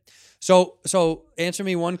beat it? So answer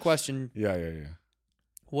me one question. Yeah.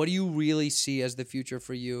 What do you really see as the future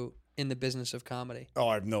for you in the business of comedy? Oh,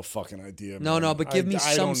 I have no fucking idea. No, man. but give me I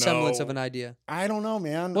some don't semblance know. of an idea. I don't know,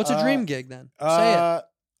 man. What's a dream gig then? Say it.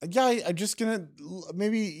 Yeah, I'm just gonna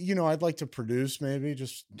maybe I'd like to produce. Maybe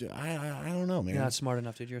just I don't know, man. You're not smart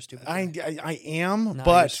enough, dude. You're a stupid. I guy. am, No, you're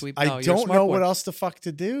but sweet. No, I you're a don't smart know boy. what else the fuck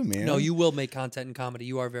to do, man. No, you will make content in comedy.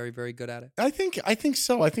 You are very, very good at it. I think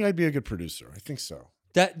so. I think I'd be a good producer. I think so.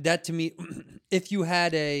 That to me, if you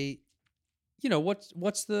had a,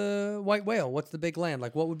 what's the white whale? What's the big land?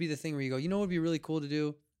 Like, what would be the thing where you go, what would be really cool to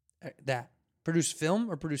do? That produce film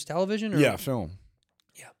or produce television? Or? Yeah, film.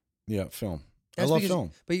 Yeah. Yeah, film. That's I love because-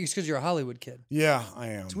 film. But it's because you're a Hollywood kid. Yeah, I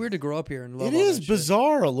am. It's weird to grow up here and love It all is that shit.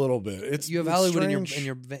 bizarre a little bit. It's You have it's Hollywood strange in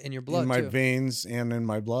your blood in my too. veins and in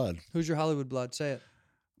my blood. Who's your Hollywood blood? Say it.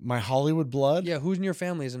 My Hollywood blood? Yeah, who's in your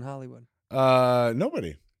family is in Hollywood?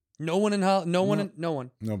 Nobody. No one in Hollywood. No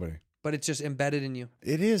one. Nobody. But it's just embedded in you.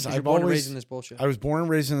 It is. You're born and raised in this bullshit. I was born and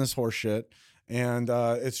raised in this horse shit, and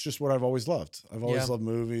it's just what I've always loved. I've always loved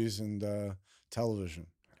movies and television.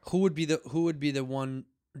 Who would be the one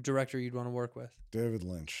director you'd want to work with? David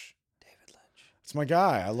Lynch. It's my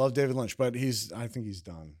guy. I love David Lynch, but I think he's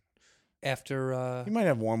done. After he might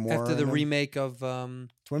have one more. After the remake of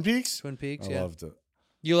Twin Peaks? Twin Peaks, I loved it.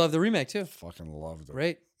 You love the remake too? Fucking loved it.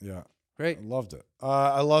 Great. Yeah. Great. I loved it.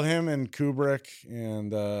 I love him and Kubrick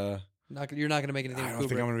and you're not gonna make anything I with don't Kubrick.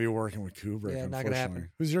 think I'm gonna be working with Kubrick, Yeah, not unfortunately. gonna happen.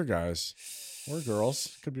 Who's your guys? Or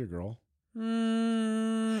girls? Could be a girl.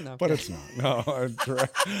 No, But it's not. No.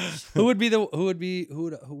 What would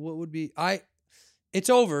be it's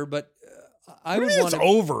over, but I would want it's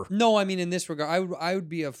over. No, I mean in this regard, I would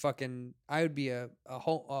be a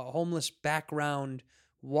homeless background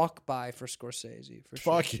walk by for Scorsese for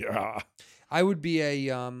sure. Fuck yeah. I would be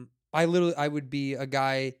I would be a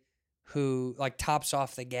guy who like tops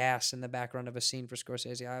off the gas in the background of a scene for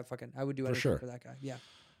Scorsese. I would do anything for that guy. Yeah.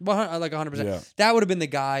 Well, like 100%. Yeah. That would have been the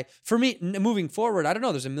guy for me moving forward. I don't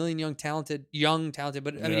know. There's a million young talented,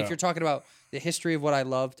 but I mean, if you're talking about the history of what I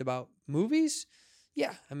loved about movies,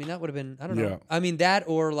 yeah, I mean, that would have been, I don't know. Yeah. I mean, that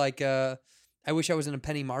or like, I wish I was in a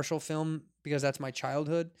Penny Marshall film because that's my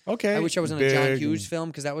childhood. Okay. I wish I was in a John Hughes film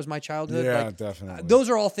because that was my childhood. Yeah, like, definitely. Those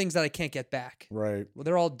are all things that I can't get back. Right. Well,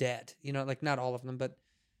 they're all dead. You know, like not all of them, but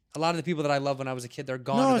a lot of the people that I loved when I was a kid, they're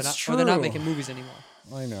gone, No, or they're not making movies anymore.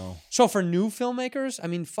 I know. So for new filmmakers, I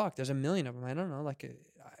mean, fuck, there's a million of them. I don't know, like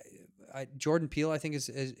Jordan Peele, I think is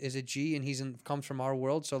a G, and comes from our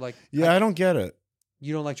world. So like, Yeah, I don't get it.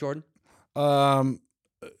 You don't like Jordan?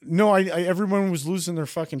 No, I everyone was losing their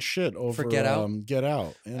fucking shit over For Get Out? Get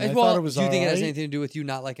Out. And I Well, thought it was do you think it has alright. anything to do with you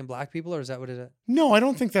not liking black people, or is that what it is? No, I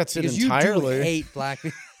don't think that's it Because entirely. you do hate black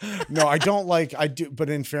people. No, I don't like. I do,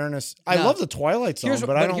 but in fairness, I love the Twilight Zone, Here's-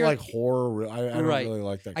 but I but don't here- like horror. I don't Right. really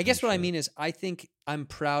like that. I guess kind what of I shit. mean is I think I'm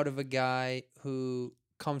proud of a guy who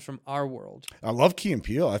comes from our world. I love Key and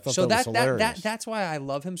Peele. I thought So that was hilarious. that's why I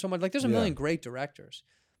love him so much. Like there's a Yeah. million great directors.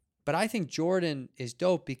 But I think Jordan is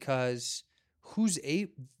dope because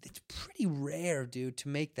it's pretty rare, dude, to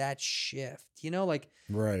make that shift. You know, like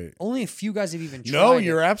right. only a few guys have even tried. No, it.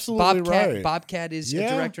 you're absolutely right. Bobcat is a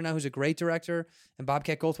Yeah. director now who's a great director. And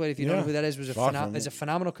Bobcat Goldthwait, if you don't know who that is, is a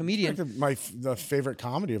phenomenal comedian. The favorite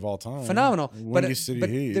comedy of all time. Phenomenal. Windy City but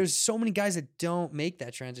Heat. there's so many guys that don't make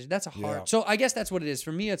that transition. That's a hard. Yeah. So I guess that's what it is.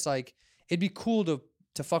 For me, it's like it'd be cool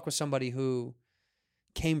to fuck with somebody who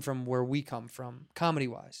came from where we come from, comedy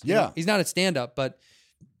wise. Yeah. He's not a stand up, but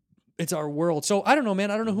it's our world. So I don't know,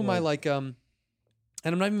 man. I don't know who my like and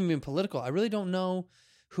I'm not even being political. I really don't know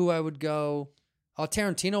who I would go. Oh,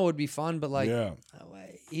 Tarantino would be fun, but like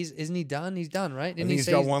isn't he done? He's done, right? I think he's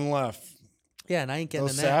got one left. Yeah, and I ain't getting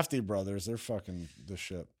Those in that. Safdie brothers, they're fucking the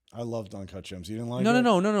shit. I loved Uncut Gems. You didn't like it?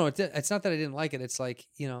 No. It's not that I didn't like it. It's like,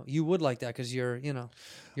 you would like that because you're one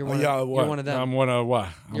You're one of them. I'm one of what?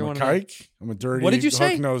 You're I'm one a of them. kike. I'm a dirty What did you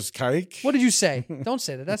say? hook-nosed kike. What did you say? Don't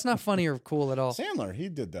say that. That's not funny or cool at all. Sandler, he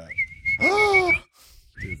did that.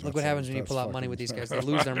 Dude, Look what happens when you pull out money with these guys. They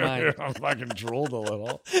lose their mind. I fucking drooled a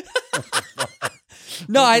little.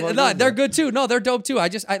 No, they're good too. No, they're dope too. I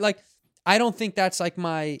don't think that's like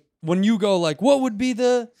when you go like, who would be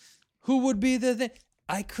the thing?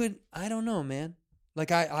 I don't know, man. Like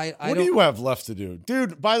I What do don't. you have left to do?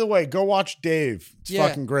 Dude, by the way, go watch Dave. It's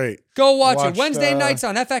fucking great. Go watch it Watched, Wednesday nights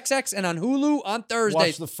on FXX and on Hulu on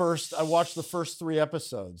Thursdays. I watched the first 3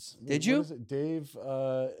 episodes. Did you? What is it? Dave,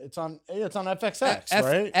 it's on FXX,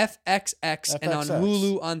 right? FXX and on FXX.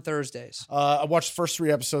 Hulu on Thursdays. I watched the first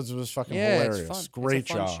 3 episodes. It was fucking hilarious. It's fun. Great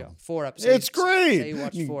it's a fun job. show. 4 episodes. It's great. Say you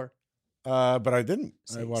watched 4. But I didn't.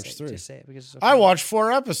 I Say watched 3. Just say it because it's so I funny. watched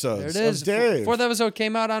 4 episodes. There it is. Of Dave. 4th episode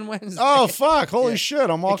came out on Wednesday. Oh fuck! Holy Yeah. shit!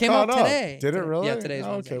 I'm all It came caught out up. today. Did it really? Yeah, today's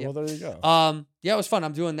oh, Wednesday, okay. yeah. Well, there you go. Yeah, it was fun.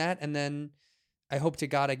 I'm doing that, and then I hope to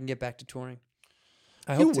God I can get back to touring.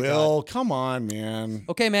 I You hope to will. God. Come on, man.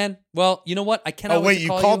 Okay, man. Well, you know what? I cannot. Oh wait wait, to you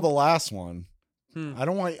call called the last one. Hmm. I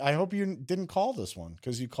don't want. I hope you didn't call this one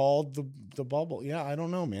because you called the bubble. Yeah, I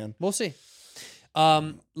don't know, man. We'll see.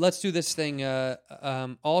 Let's do this thing.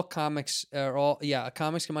 All comics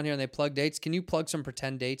comics come on here and they plug dates. Can you plug some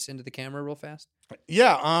pretend dates into the camera real fast?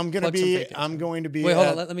 Yeah, I'm Plug some fake dates. going to be. Wait, hold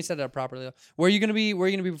on. Let me set it up properly. Where are you gonna be? Where are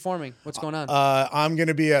you gonna be performing? What's going on? I'm going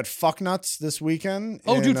to be at Fucknuts this weekend.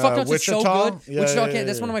 Oh, dude, Fuck Nuts is Wichita. so good. Yeah, Wichita, yeah,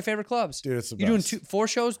 that's yeah. one of my favorite clubs. Dude, it's the You doing best. 4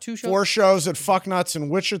 shows? 2 shows? 4 shows at Fucknuts in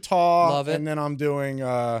Wichita. Love it. And then I'm doing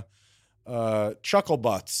Chuckle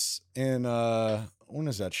Butts in when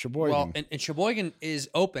is that? Sheboygan. Well, and Sheboygan is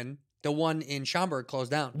open. The one in Schaumburg closed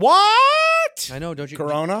down. What? I know. Don't you?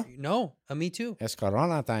 Corona? No, me too. It's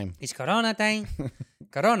Corona time. It's Corona time.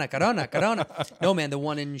 Corona. No, man, the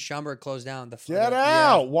one in Schaumburg closed down. Get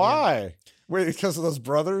out. Why? Wait, because of those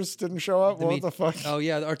brothers didn't show up? What the fuck? Oh,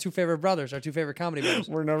 yeah, our two favorite brothers, our two favorite comedy brothers.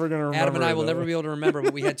 We're never going to remember. Adam and I will it, never be able to remember,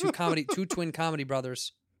 but we had two twin comedy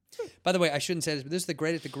brothers. By the way, I shouldn't say this, but this is the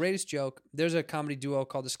greatest joke. There's a comedy duo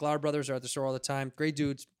called the Sklar Brothers. Are at the store all the time. Great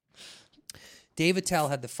dudes. Dave Attell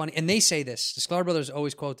had the funny, and they say this. The Sklar Brothers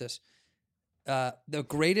always quote this. The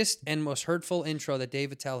greatest and most hurtful intro that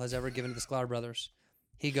Dave Attell has ever given to the Sklar Brothers.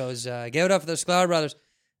 He goes, give it up for the Sklar Brothers.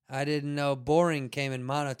 I didn't know boring came in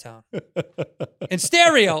monotone. In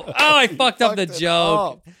stereo. Oh, I fucked up the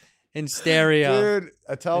joke. In stereo. Dude,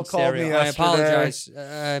 Attell called me yesterday. I apologize.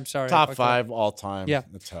 I'm sorry. Top 5 all time. Yeah.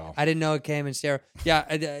 Attell. I didn't know it came in stereo. Yeah.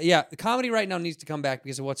 The comedy right now needs to come back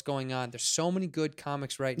because of what's going on. There's so many good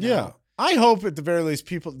comics right now. Yeah. I hope at the very least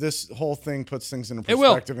this whole thing puts things into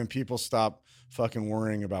perspective and people stop fucking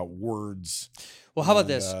worrying about words. Well, how about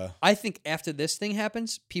this? I think after this thing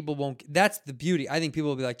happens, people won't. That's the beauty. I think people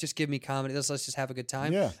will be like, just give me comedy. Let's just have a good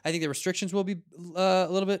time. Yeah. I think the restrictions will be a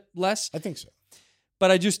little bit less. I think so.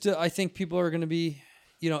 But I think people are going to be,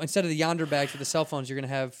 instead of the yonder bags with the cell phones, you're going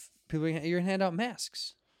to have people. You're going to hand out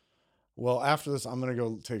masks. Well, after this, I'm going to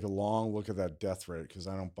go take a long look at that death rate because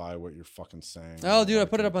I don't buy what you're fucking saying. Oh, dude, I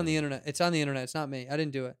put it up on the internet. It's on the internet. It's not me. I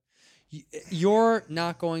didn't do it. You're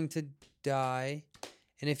not going to die.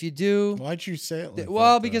 And if you do, why'd you say it like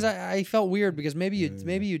well, that, because I felt weird because maybe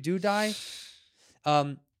you do die.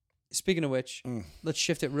 Speaking of which, let's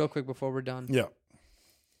shift it real quick before we're done. Yeah.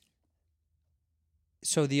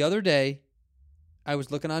 So the other day, I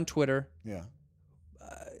was looking on Twitter. Yeah.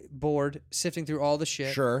 Bored, sifting through all the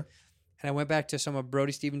shit. Sure. And I went back to some of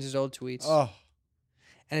Brody Stevens' old tweets. Oh.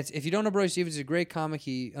 And if you don't know Brody Stevens, he's a great comic.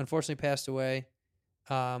 He unfortunately passed away.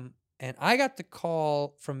 And I got the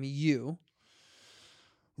call from you.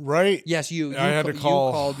 Right. Yes, you. I had to call.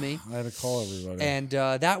 You called me. I had to call everybody. And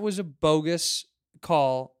that was a bogus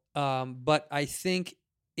call. But I think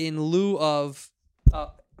in lieu of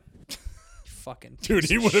fucking dude,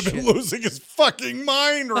 he would have been losing his fucking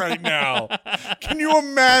mind right now. Can you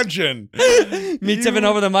imagine? Me tipping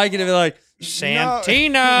over the mic and it'd be like,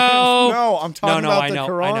 Santino. No, I'm talking about the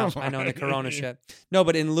corona. I know the corona shit. No,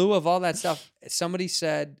 but in lieu of all that stuff, somebody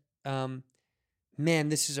said, man,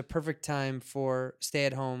 this is a perfect time for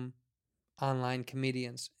stay-at-home online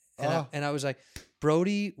comedians. And I was like,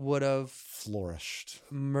 Brody would have flourished.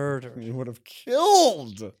 Murdered. He would have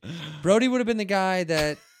killed. Brody would have been the guy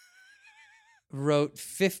that wrote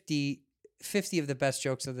 50 of the best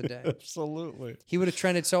jokes of the day. Absolutely. He would have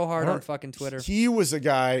trended so hard on fucking Twitter. He was a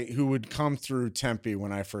guy who would come through Tempe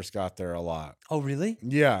when I first got there a lot. Oh, really?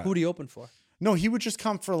 Yeah. Who would he open for? No, he would just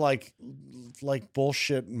come for like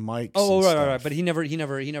bullshit mics. Oh, right. But he never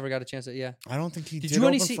got a chance at. Yeah. I don't think he did.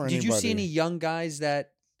 Did you see any young guys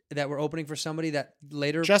that were opening for somebody that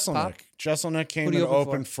later popped? Jesselnick came and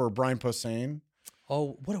opened for Brian Posehn.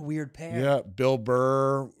 Oh, what a weird pair. Yeah, Bill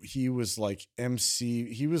Burr. He was like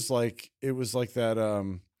MC. He was like, it was like that.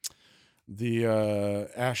 The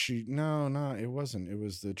Ashy. No, it wasn't. It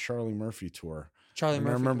was the Charlie Murphy tour. Murphy.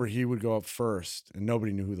 I remember he would go up first, and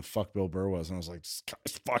nobody knew who the fuck Bill Burr was, and I was like, "This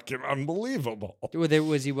guy's fucking unbelievable."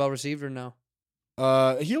 Was he well received or no?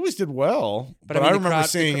 He always did well, but I remember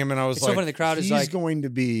seeing him, and I was like, so funny, the crowd is he's going to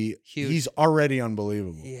be huge. He's already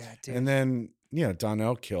unbelievable. Yeah, dude. And then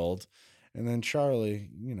Donnell killed, and then Charlie,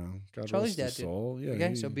 God Charlie's rest his dead, soul. dude. Yeah,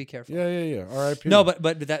 okay, so be careful. Yeah. R.I.P. No,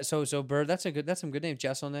 but that so Burr, that's some good name,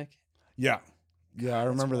 Jesselnick. Yeah, I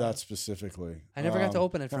remember that specifically. I never got to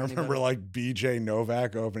open it for anybody. I remember like B.J.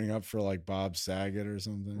 Novak opening up for like Bob Saget or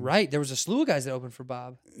something. Right, there was a slew of guys that opened for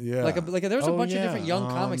Bob. Yeah, like there was a bunch of different young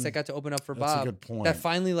comics that got to open up for that's Bob. a good point. That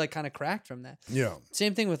finally like kind of cracked from that. Yeah.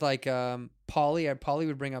 Same thing with like Paulie. Paulie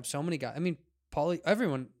would bring up so many guys. I mean, Paulie.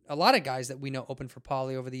 A lot of guys that we know opened for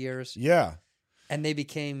Paulie over the years. Yeah. And they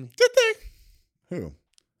became. Did they? Who?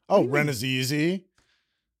 Oh, Renazizi.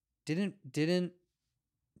 Didn't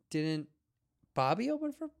Bobby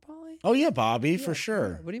open for Paulie? Oh yeah, Bobby for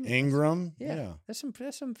sure. What do you mean? Ingram. Yeah. There's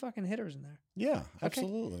some fucking hitters in there. Yeah,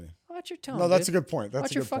 absolutely. Watch your tone. No, that's dude. a good point. That's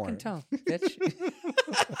Watch a your good fucking point. tone,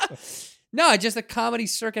 bitch. No, just the comedy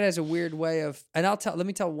circuit has a weird way of, and let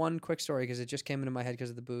me tell one quick story because it just came into my head because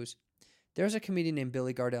of the booze. There's a comedian named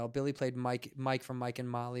Billy Gardell. Billy played Mike from Mike and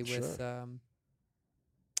Molly with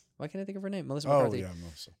why can't I think of her name? Melissa McCarthy. Oh yeah,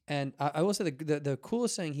 Melissa. And I will say the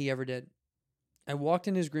coolest thing he ever did. I walked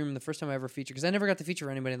in his green room the first time I ever featured because I never got to feature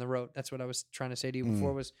anybody on the road. That's what I was trying to say to you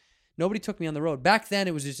before. Was nobody took me on the road back then?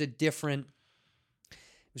 It was just a different.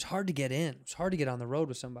 was hard to get in. It was hard to get on the road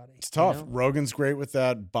with somebody. It's tough. You know? Rogan's great with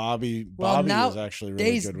that. Bobby now, was actually really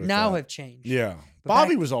days good with now that. have changed. Yeah. But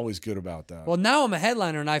Bobby back- was always good about that. Well, now I'm a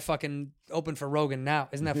headliner and I fucking open for Rogan now.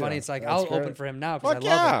 Isn't that funny? Yeah, It's like that's I'll great. open for him now because I Fuck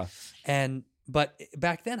love yeah. it. But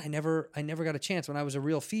back then I never got a chance. When I was a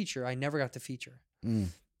real feature, I never got to feature.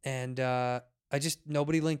 And I just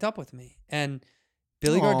nobody linked up with me. And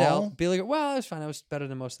Billy Gardell, well, it was fine. I was better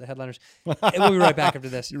than most of the headliners. We'll be right back after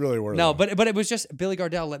this. You really were. No, though. but it was just Billy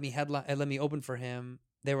Gardell let me open for him.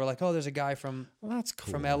 They were like, "Oh, there's a guy from That's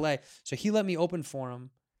cool. from LA." So he let me open for him.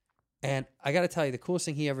 And I got to tell you, the coolest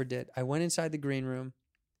thing he ever did, I went inside the green room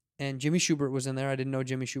and Jimmy Schubert was in there. I didn't know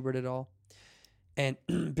Jimmy Schubert at all. And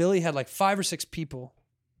Billy had like 5 or 6 people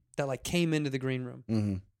that like came into the green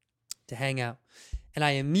room to hang out. And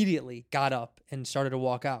I immediately got up and started to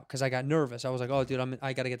walk out because I got nervous. I was like, "Oh, dude,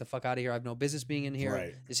 I got to get the fuck out of here. I have no business being in here.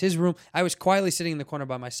 Right. It's his room." I was quietly sitting in the corner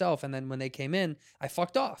by myself. And then when they came in, I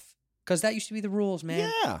fucked off because that used to be the rules, man.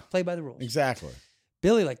 Yeah. Play by the rules. Exactly.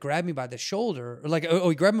 Billy like grabbed me by the shoulder, or like,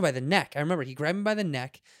 he grabbed me by the neck. I remember he grabbed me by the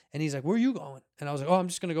neck and he's like, "Where are you going?" And I was like, "Oh, I'm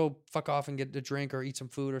just going to go fuck off and get a drink or eat some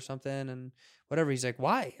food or something." And whatever. He's like,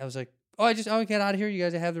 "Why?" I was like, "Oh, get out of here. You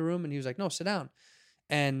guys have the room." And he was like, "No, sit down."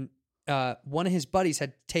 And one of his buddies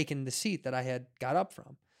had taken the seat that I had got up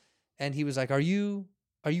from. And he was like, Are you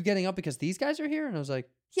getting up because these guys are here? And I was like,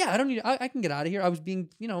 "Yeah, I don't need, I can get out of here." I was being,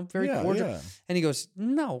 very cordial. Yeah. And he goes,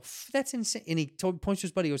 "No, that's insane." And he points to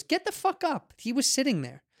his buddy, he goes, "Get the fuck up." He was sitting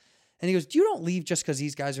there. And he goes, "You don't leave just because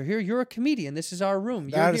these guys are here. You're a comedian. This is our room.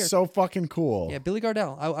 You're That here." is so fucking cool. Yeah, Billy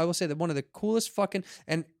Gardell. I will say that one of the coolest fucking,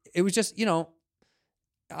 and it was just,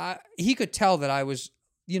 he could tell that I was,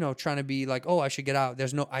 trying to be like, "Oh, I should get out.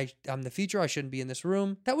 I'm the feature. I shouldn't be in this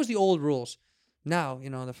room." That was the old rules. Now,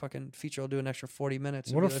 the fucking feature will do an extra 40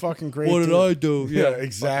 minutes. What a Be like, fucking great "What did dude." I do? Yeah,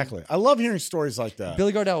 exactly. I love hearing stories like that.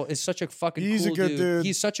 Billy Gardell is such a fucking He's cool a good dude.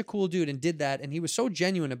 He's such a cool dude and did that. And he was so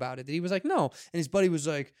genuine about it that he was like, "No." And his buddy was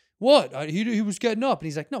like, "What?" He was getting up. And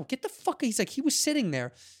he's like, "No, get the fuck." He's like, he was sitting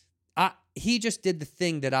there. He just did the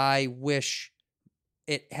thing that I wish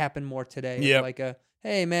it happened more today. Yep. Like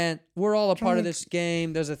hey, man, we're all a part of this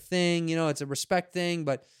game. There's a thing, it's a respect thing.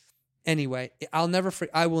 But anyway, I will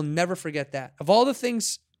never forget that. Of all the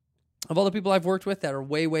people I've worked with that are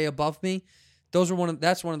way, way above me, that's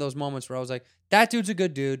one of those moments where I was like, that dude's a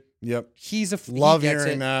good dude. Yep. He Love gets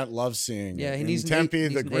hearing it. that. Love seeing Yeah, it. and he's In Tempe,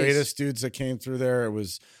 he's the an greatest dudes that came through there. It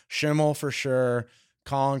was Schimmel for sure,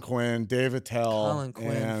 Colin Quinn, David Tell, Colin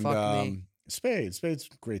Quinn, and fuck me. Spade. Spade's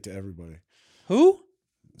great to everybody. Who?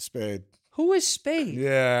 Spade. Who is Spade?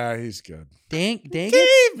 Yeah, he's good. Dang David.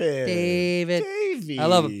 David. I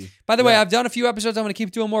love him. By the way, I've done a few episodes. I'm going to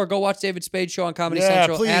keep doing more. Go watch David Spade's show on Comedy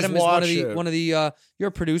Central. Please Adam is watch it. one of the. You're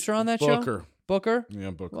a producer on that Booker. show. Booker.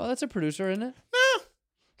 Yeah, Booker. Well, that's a producer, isn't it?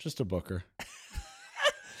 Just a Booker.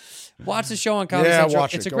 Watch the show on Comedy Yeah, Central.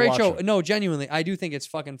 watch it. It's a Go great watch show. it. No, genuinely, I do think it's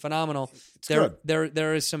fucking phenomenal. It's good.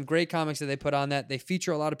 There is some great comics that they put on that. They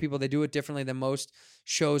feature a lot of people. They do it differently than most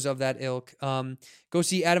shows of that ilk. Go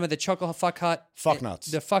see Adam at the Chuckle Fuck Hut. Fuck Nuts.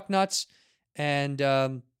 The Fuck Nuts. And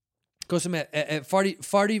go see him at Farty's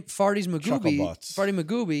Magooby. Chuckle Butts. Farty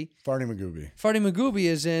Magooby. Farty Magooby. Farty Magooby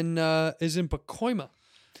is in Pacoima.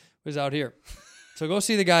 Was out here. So go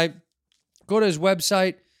see the guy. Go to his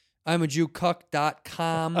website,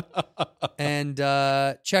 I'mAJewCuck.com, and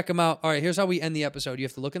check him out. All right, here's how we end the episode. You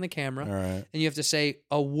have to look in the camera, All right. and you have to say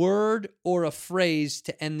a word or a phrase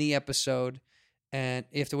to end the episode. And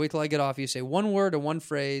you have to wait till I get off. You say one word or one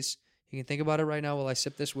phrase. You can think about it right now while I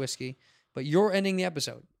sip this whiskey. But you're ending the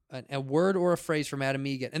episode. A word or a phrase from Adam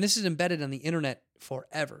Eget. And this is embedded on the internet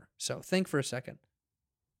forever. So think for a second.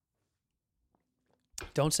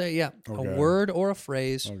 Don't say a Okay. word or a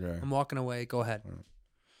phrase. Okay. I'm walking away. Go ahead.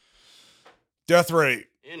 Death rate.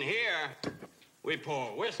 In here, we pour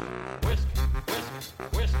whisk, whisk, whisk,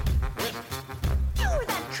 whisk, whisk. You were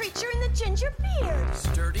that creature in the ginger beard.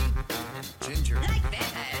 Sturdy and ginger. Like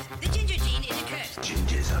vampires, the ginger gene is a curse.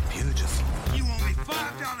 Gingers are beautiful. You owe me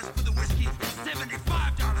 $5 for the whiskey and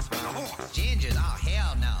 $75 for the horse. Gingers? Oh,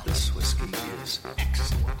 hell no. This whiskey is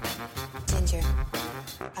excellent. Ginger.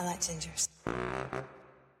 I like gingers.